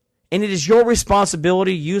 And it is your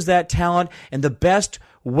responsibility to use that talent in the best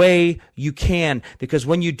way you can. Because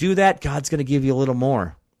when you do that, God's going to give you a little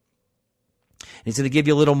more. And he's going to give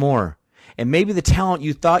you a little more. And maybe the talent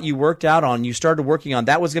you thought you worked out on, you started working on,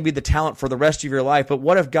 that was going to be the talent for the rest of your life. But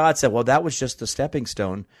what if God said, well, that was just the stepping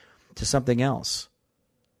stone to something else?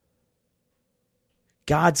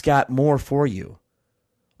 God's got more for you.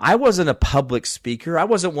 I wasn't a public speaker. I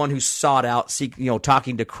wasn't one who sought out,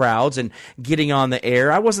 talking to crowds and getting on the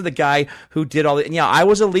air. I wasn't the guy who did all that. Yeah, I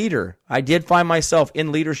was a leader. I did find myself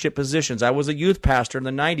in leadership positions. I was a youth pastor in the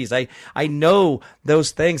 90s. I know those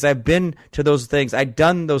things. I've been to those things. I've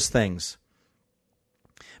done those things.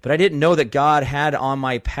 But I didn't know that God had on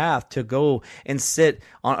my path to go and sit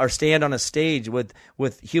on or stand on a stage with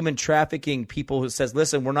human trafficking people who says,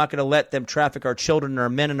 listen, we're not going to let them traffic our children or our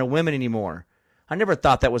men and our women anymore. I never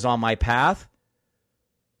thought that was on my path.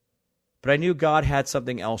 But I knew God had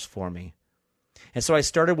something else for me. And so I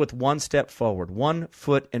started with one step forward, 1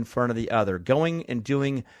 foot in front of the other, going and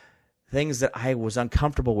doing things that I was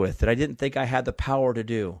uncomfortable with, that I didn't think I had the power to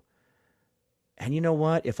do. And you know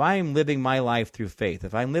what? If I am living my life through faith,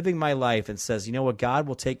 if I'm living my life and says, you know what, God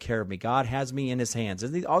will take care of me. God has me in his hands.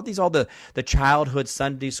 Isn't all the childhood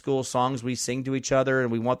Sunday school songs we sing to each other,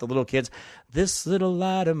 and we want the little kids, this little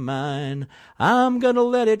light of mine, I'm going to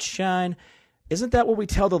let it shine. Isn't that what we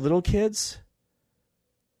tell the little kids?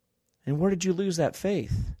 And where did you lose that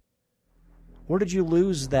faith? Where did you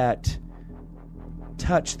lose that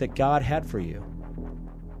touch that God had for you?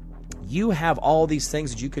 You have all these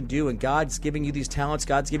things that you can do, and God's giving you these talents.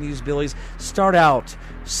 God's giving you these abilities. Start out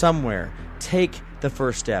somewhere. Take the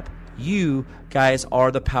first step. You guys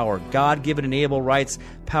are the power. God-given enable rights,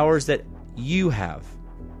 powers that you have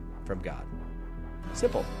from God.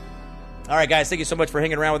 Simple. All right, guys, thank you so much for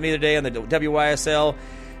hanging around with me today on the WYSL.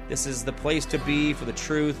 This is the place to be for the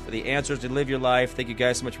truth, for the answers to live your life. Thank you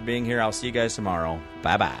guys so much for being here. I'll see you guys tomorrow.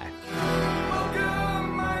 Bye-bye.